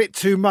asking a bit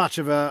too much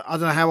of I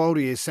don't know how old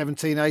he is,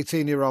 17,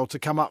 18-year-old to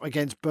come up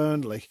against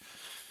Burnley?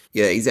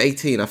 Yeah, he's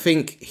 18. I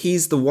think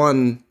he's the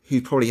one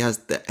who probably has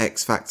the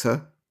X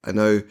factor. I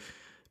know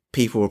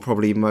people are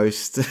probably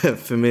most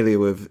familiar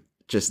with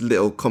just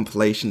little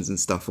compilations and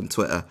stuff on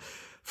Twitter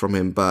from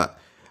him, but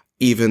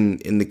even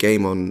in the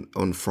game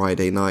on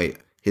Friday night,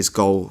 his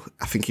goal,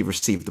 I think he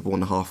received the ball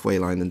on the halfway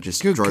line and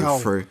just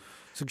drove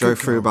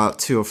through about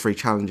 2 or 3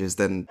 challenges.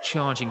 Then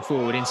charging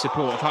forward in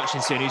support of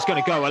Hutchinson, who's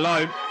going to go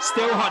alone.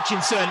 Still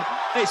Hutchinson.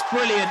 It's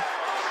brilliant.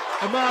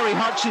 Amari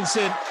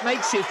Hutchinson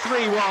makes it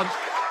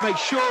 3-1,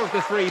 makes sure of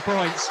the 3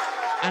 points,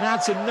 and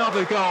adds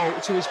another goal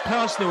to his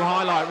personal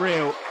highlight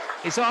reel.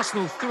 It's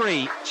Arsenal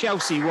 3,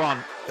 Chelsea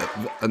 1.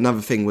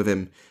 Another thing with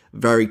him,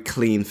 very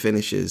clean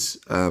finishes.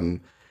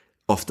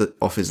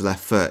 Off his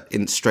left foot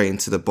straight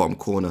into the bottom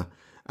corner.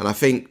 And I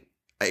think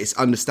it's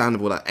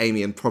understandable that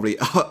Amy and probably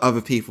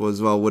other people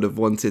as well would have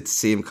wanted to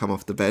see him come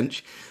off the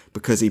bench,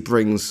 because he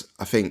brings,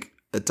 I think,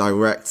 a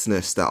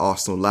directness that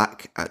Arsenal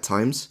lack at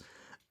times.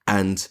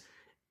 And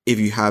if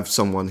you have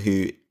someone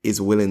who is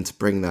willing to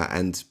bring that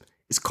and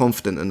is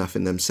confident enough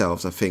in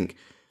themselves, I think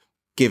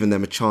giving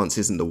them a chance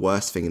isn't the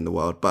worst thing in the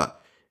world. But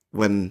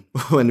when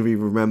we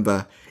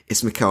remember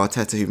it's Mikel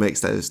Arteta who makes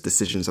those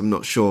decisions, I'm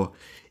not sure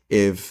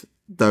if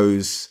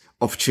those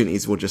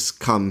opportunities will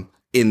just come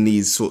in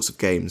these sorts of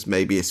games.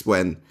 Maybe it's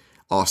when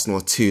Arsenal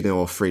are 2-0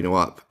 or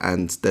 3-0 up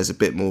and there's a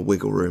bit more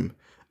wiggle room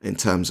in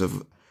terms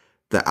of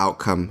the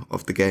outcome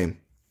of the game.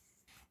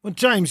 Well,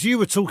 James, you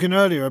were talking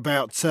earlier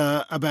about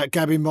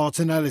Gabby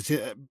Martinelli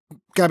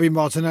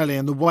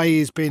and the way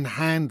he's been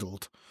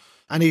handled.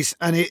 And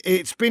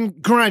it's been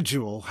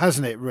gradual,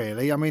 hasn't it,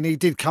 really? I mean, he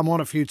did come on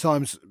a few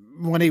times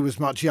when he was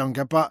much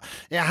younger, but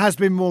it has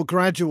been more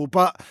gradual.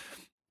 But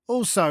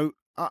also,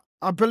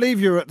 I believe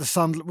you were at the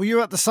Sunderland. Were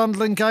you at the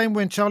Sunderland game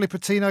when Charlie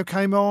Patino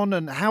came on,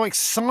 and how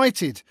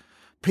excited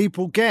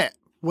people get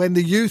when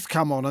the youth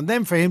come on, and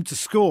then for him to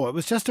score? It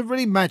was just a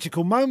really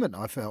magical moment,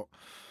 I felt.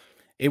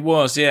 It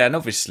was, yeah, and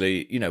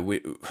obviously,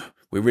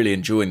 we're really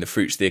enjoying the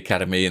fruits of the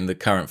academy and the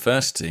current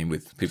first team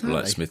with people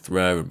like Smith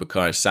Rowe and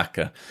Bukayo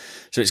Saka.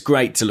 So it's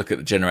great to look at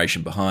the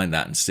generation behind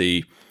that and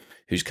see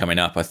who's coming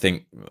up. I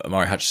think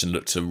Amari Hutchinson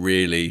looked a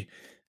really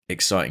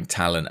exciting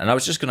talent, and I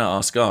was just going to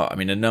ask Art. I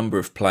mean, a number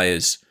of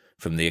players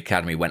from the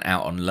academy went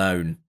out on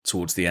loan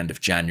towards the end of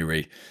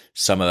January.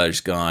 Some of those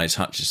guys,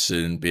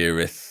 Hutchinson,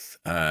 Beerith,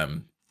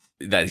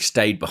 they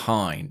stayed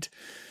behind.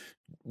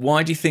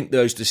 Why do you think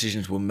those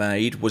decisions were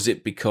made? Was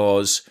it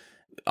because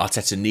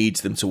Arteta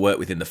needs them to work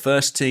within the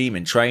first team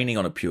in training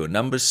on a pure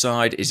numbers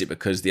side? Is it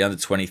because the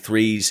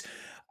under-23s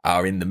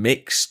are in the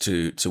mix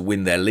to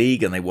win their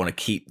league and they want to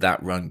keep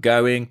that run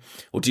going?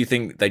 Or do you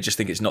think they just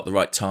think it's not the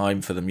right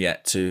time for them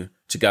yet to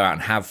go out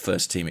and have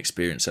first team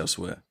experience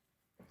elsewhere?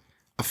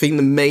 I think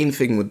the main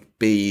thing would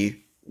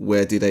be,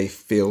 where do they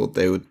feel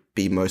they would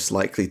be most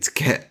likely to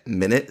get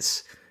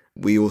minutes?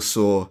 We all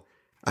saw,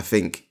 I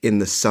think, in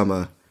the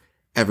summer,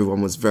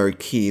 everyone was very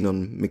keen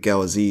on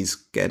Miguel Aziz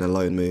getting a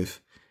loan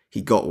move.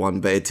 He got one,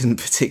 but it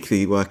didn't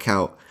particularly work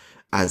out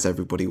as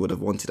everybody would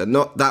have wanted. And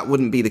that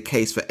wouldn't be the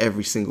case for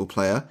every single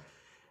player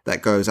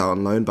that goes out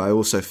on loan, but I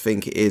also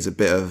think it is a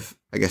bit of,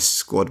 I guess,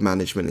 squad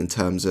management in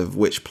terms of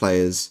which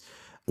players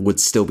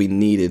would still be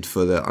needed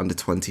for the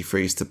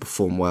under-23s to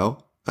perform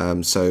well.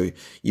 So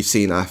you've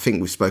seen, I think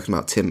we've spoken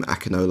about Tim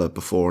Akinola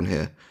before on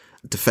here,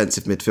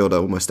 defensive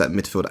midfielder, almost that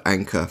midfield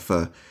anchor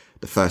for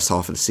the first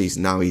half of the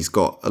season. Now he's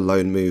got a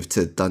loan move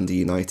to Dundee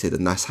United,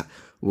 and that's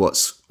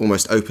what's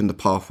almost opened the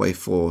pathway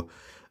for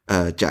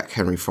Jack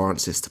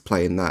Henry-Francis to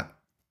play in that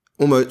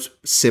almost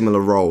similar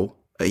role.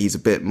 He's a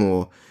bit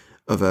more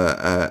of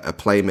a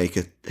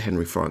playmaker,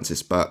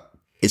 Henry-Francis, but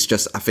it's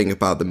just, I think,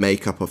 about the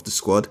makeup of the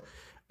squad,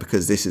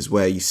 because this is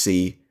where you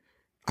see,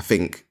 I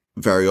think,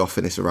 very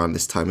often it's around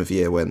this time of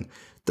year when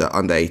the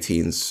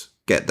under-18s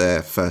get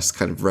their first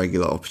kind of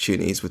regular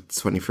opportunities with the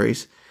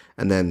 23s.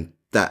 And then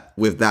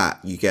with that,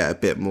 you get a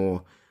bit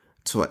more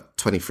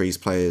 23s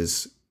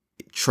players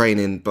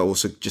training, but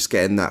also just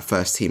getting that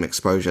first team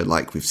exposure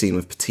like we've seen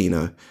with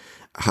Patino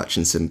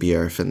Hutchinson,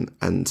 Bierf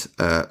and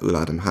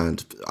Uladam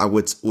Hand. I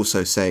would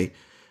also say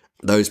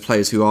those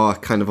players who are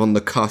kind of on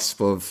the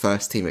cusp of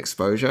first team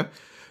exposure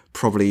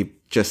probably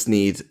just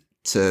need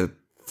to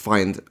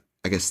find,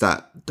 I guess,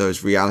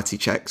 those reality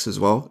checks as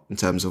well in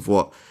terms of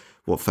what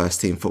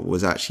first team football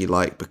is actually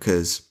like,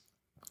 because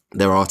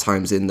there are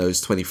times in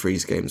those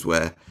 23s games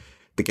where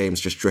the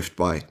games just drift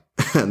by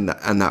and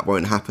that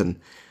won't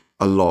happen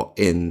a lot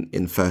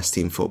in first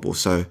team football.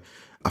 So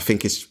I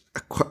think it's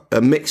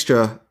a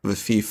mixture of a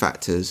few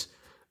factors,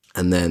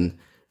 and then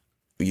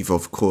you've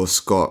of course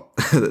got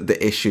the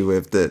issue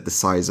with the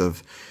size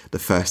of the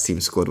first team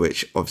squad,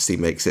 which obviously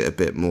makes it a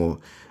bit more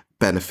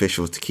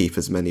beneficial to keep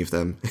as many of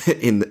them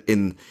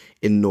in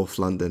North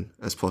London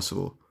as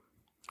possible.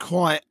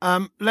 Quite.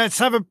 Let's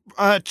have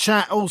a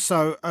chat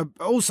also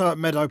at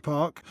Meadow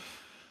Park.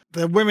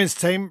 The women's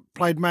team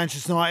played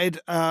Manchester United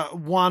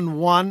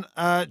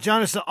 1-1.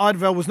 Jonas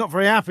Eidevall was not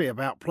very happy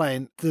about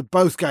playing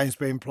both games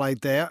being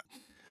played there,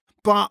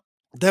 but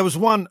there was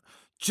one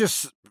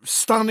just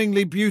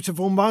stunningly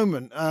beautiful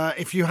moment.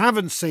 If you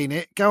haven't seen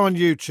it, go on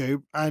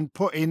YouTube and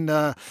put in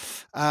Viv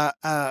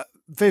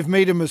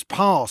Miedema's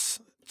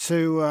pass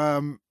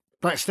to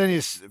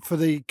Blackstenius for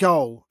the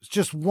goal. It's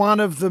just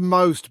one of the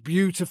most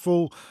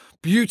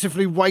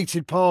beautifully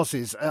weighted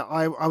passes.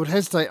 I would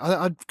hesitate.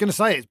 I'm going to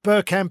say it's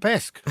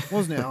Bergkamp-esque,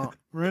 wasn't it, Art?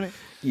 Really?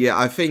 Yeah,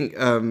 I think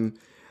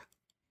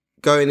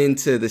going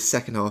into the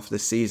second half of the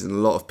season, a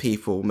lot of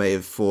people may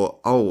have thought,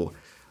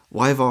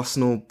 why have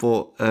Arsenal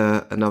bought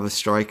another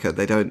striker?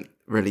 They don't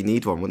really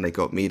need one when they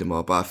got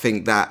Miedema. But I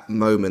think that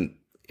moment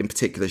in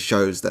particular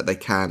shows that they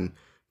can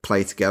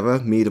play together.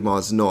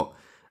 Miedema's not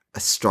a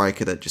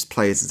striker that just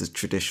plays as a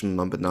traditional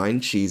number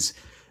 9. She's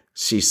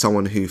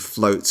someone who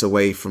floats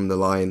away from the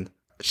line.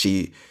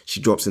 She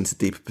drops into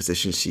deeper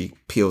positions. She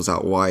peels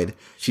out wide.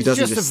 She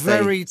doesn't just a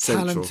very stay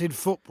talented central.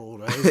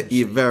 footballer, isn't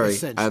she? Yeah, very.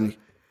 And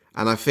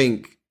I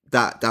think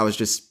that was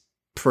just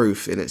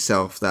proof in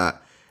itself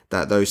that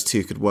those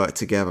two could work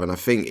together. And I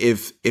think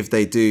if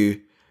they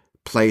do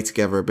play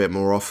together a bit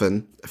more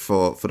often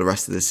for the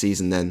rest of the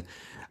season, then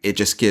it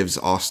just gives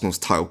Arsenal's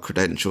title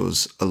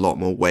credentials a lot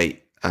more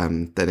weight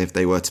than if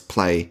they were to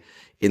play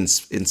in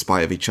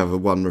spite of each other,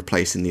 one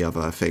replacing the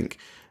other. I think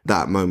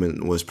that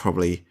moment was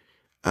probably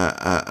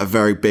a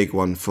very big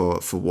one for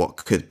what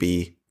could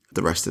be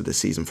the rest of the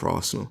season for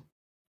Arsenal.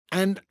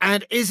 And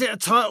is it a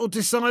title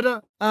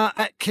decider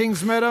at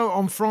Kings Meadow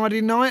on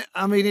Friday night?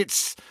 I mean,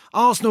 it's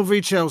Arsenal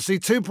v Chelsea,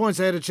 2 points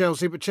ahead of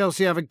Chelsea, but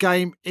Chelsea have a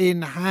game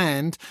in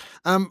hand.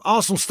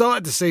 Arsenal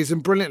started the season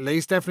brilliantly.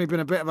 It's definitely been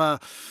a bit of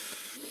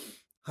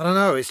I don't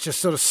know, it's just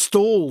sort of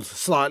stalled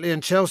slightly,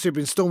 and Chelsea have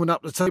been storming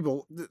up the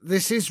table.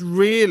 This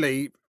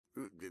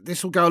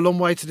will go a long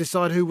way to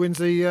decide who wins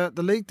the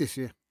league this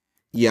year.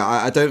 Yeah,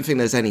 I don't think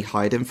there's any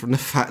hiding from the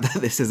fact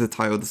that this is a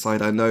title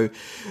decider. I know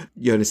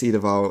Jonas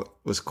Eidevall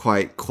was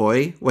quite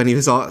coy when he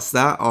was asked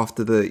that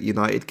after the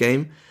United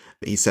game.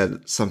 He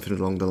said something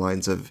along the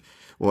lines of,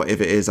 well,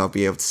 if it is, I'll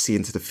be able to see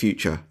into the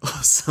future, or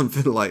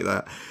something like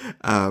that.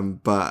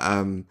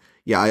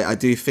 Yeah, I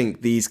do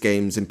think these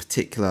games in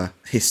particular,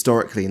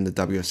 historically in the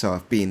WSL,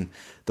 have been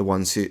the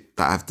ones that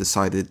have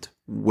decided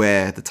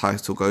where the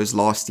title goes.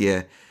 Last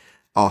year,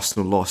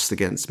 Arsenal lost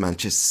against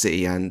Manchester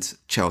City and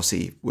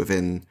Chelsea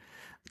within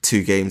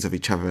 2 games of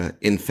each other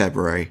in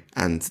February,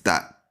 and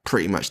that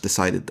pretty much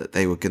decided that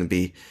they were going to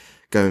be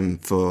going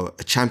for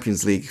a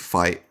Champions League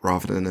fight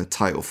rather than a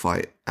title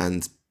fight.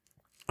 And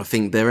I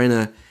think they're in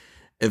a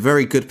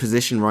very good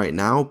position right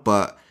now,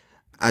 but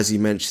as you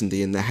mentioned,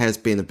 Ian, there has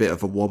been a bit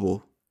of a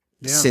wobble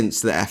since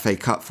the FA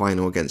Cup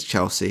final against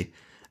Chelsea,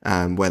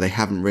 where they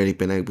haven't really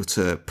been able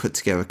to put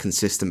together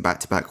consistent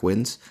back-to-back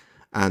wins,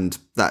 and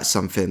that's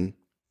something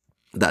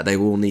that they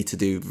will need to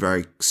do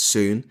very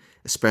soon,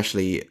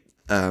 especially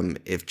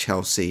if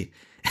Chelsea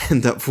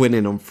end up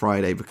winning on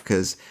Friday,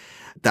 because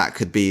that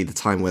could be the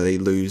time where they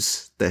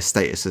lose their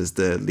status as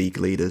the league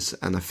leaders.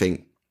 And I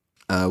think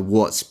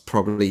what's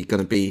probably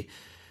going to be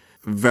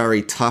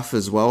very tough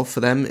as well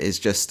for them is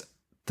just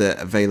the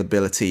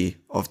availability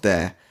of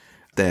their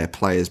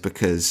players,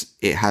 because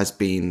it has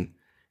been,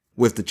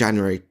 with the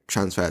January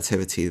transfer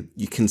activity,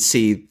 you can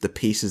see the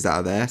pieces that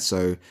are there.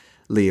 So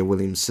Leah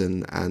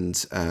Williamson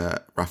and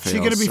Rafael Sousa. Is she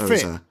going to be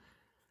fit?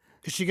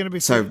 Is she going to be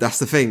fit? So that's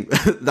the thing.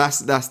 that's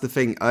the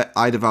thing.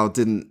 Eidevall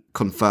didn't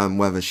confirm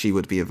whether she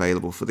would be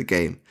available for the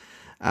game.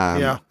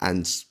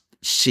 And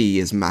she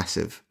is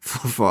massive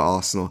for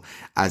Arsenal,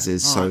 as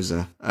is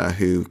Sousa,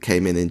 who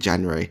came in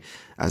January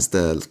as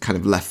the kind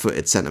of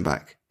left-footed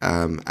centre-back.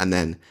 And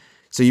then,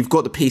 so you've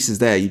got the pieces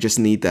there. You just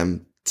need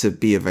them to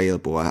be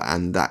available,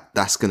 and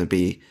that's going to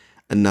be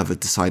another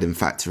deciding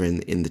factor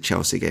in the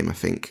Chelsea game, I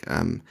think.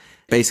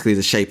 Basically,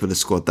 the shape of the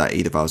squad that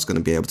Eidevall is going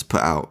to be able to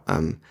put out,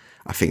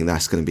 I think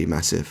that's going to be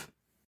massive.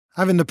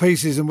 Having the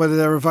pieces and whether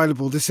they're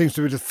available, this seems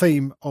to be the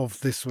theme of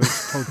this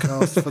week's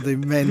podcast for the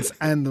men's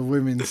and the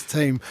women's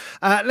team.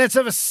 Let's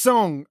have a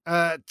song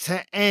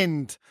to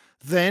end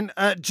then.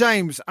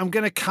 James, I'm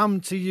going to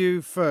come to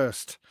you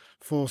first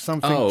for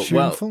something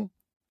tuneful. Well,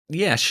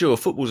 yeah, sure.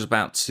 Football's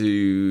about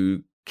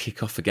to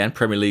kick off again,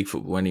 Premier League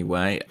football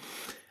anyway.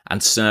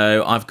 And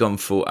so I've gone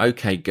for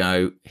OK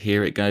Go,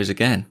 Here It Goes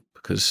Again,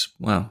 because,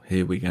 well,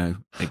 here we go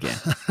again.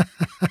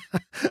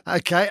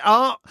 Okay,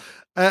 Art,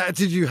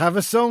 did you have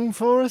a song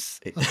for us?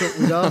 I thought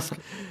we'd ask.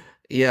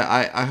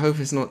 Yeah, I hope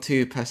it's not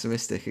too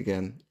pessimistic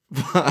again.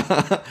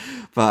 But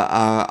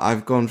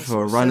I've gone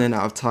for Running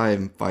Out of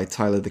Time by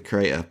Tyler, the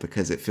Creator,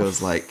 because it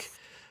feels like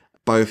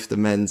both the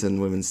men's and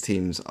women's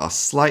teams are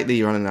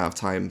slightly running out of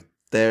time.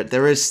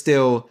 There is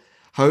still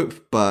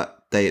hope,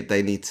 but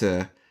they need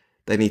to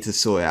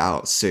sort it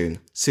out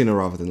sooner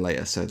rather than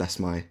later. So that's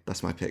my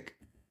pick.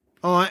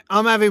 All right,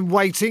 I'm having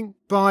Waiting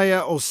by,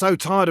 or So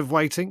Tired of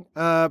Waiting,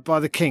 by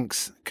the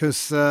Kinks,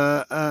 because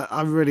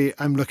I really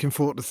am looking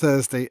forward to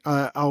Thursday.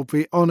 I'll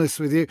be honest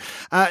with you.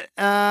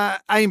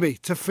 Amy,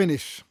 to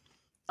finish.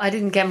 I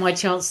didn't get my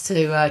chance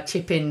to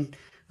chip in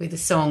with a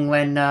song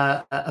when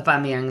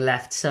Aubameyang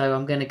left, so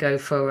I'm going to go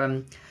for,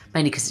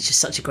 mainly because it's just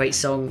such a great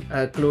song,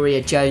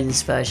 Gloria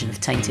Jones' version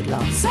of Tainted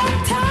Love.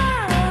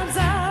 Sometimes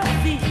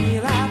I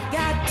feel I've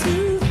got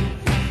to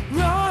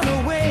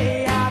run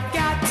away, I've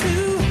got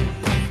to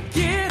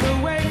get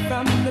away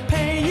from the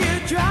pain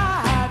you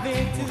drive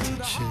into. What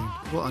a tune.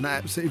 What an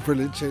absolutely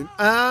brilliant tune.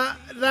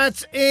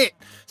 That's it.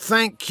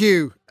 Thank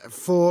you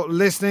for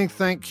listening.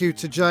 Thank you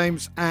to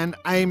James and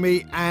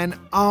Amy and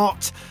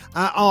Art.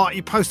 Art,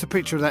 you post a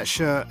picture of that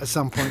shirt at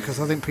some point because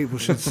I think people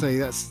should see.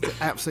 That's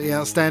absolutely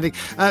outstanding.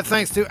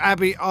 Thanks to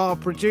Abby, our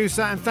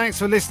producer, and thanks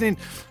for listening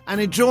and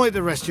enjoy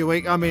the rest of your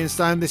week. I'm Ian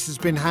Stone. This has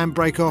been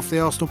Handbrake Off, the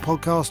Arsenal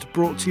podcast,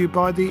 brought to you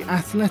by The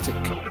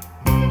Athletic.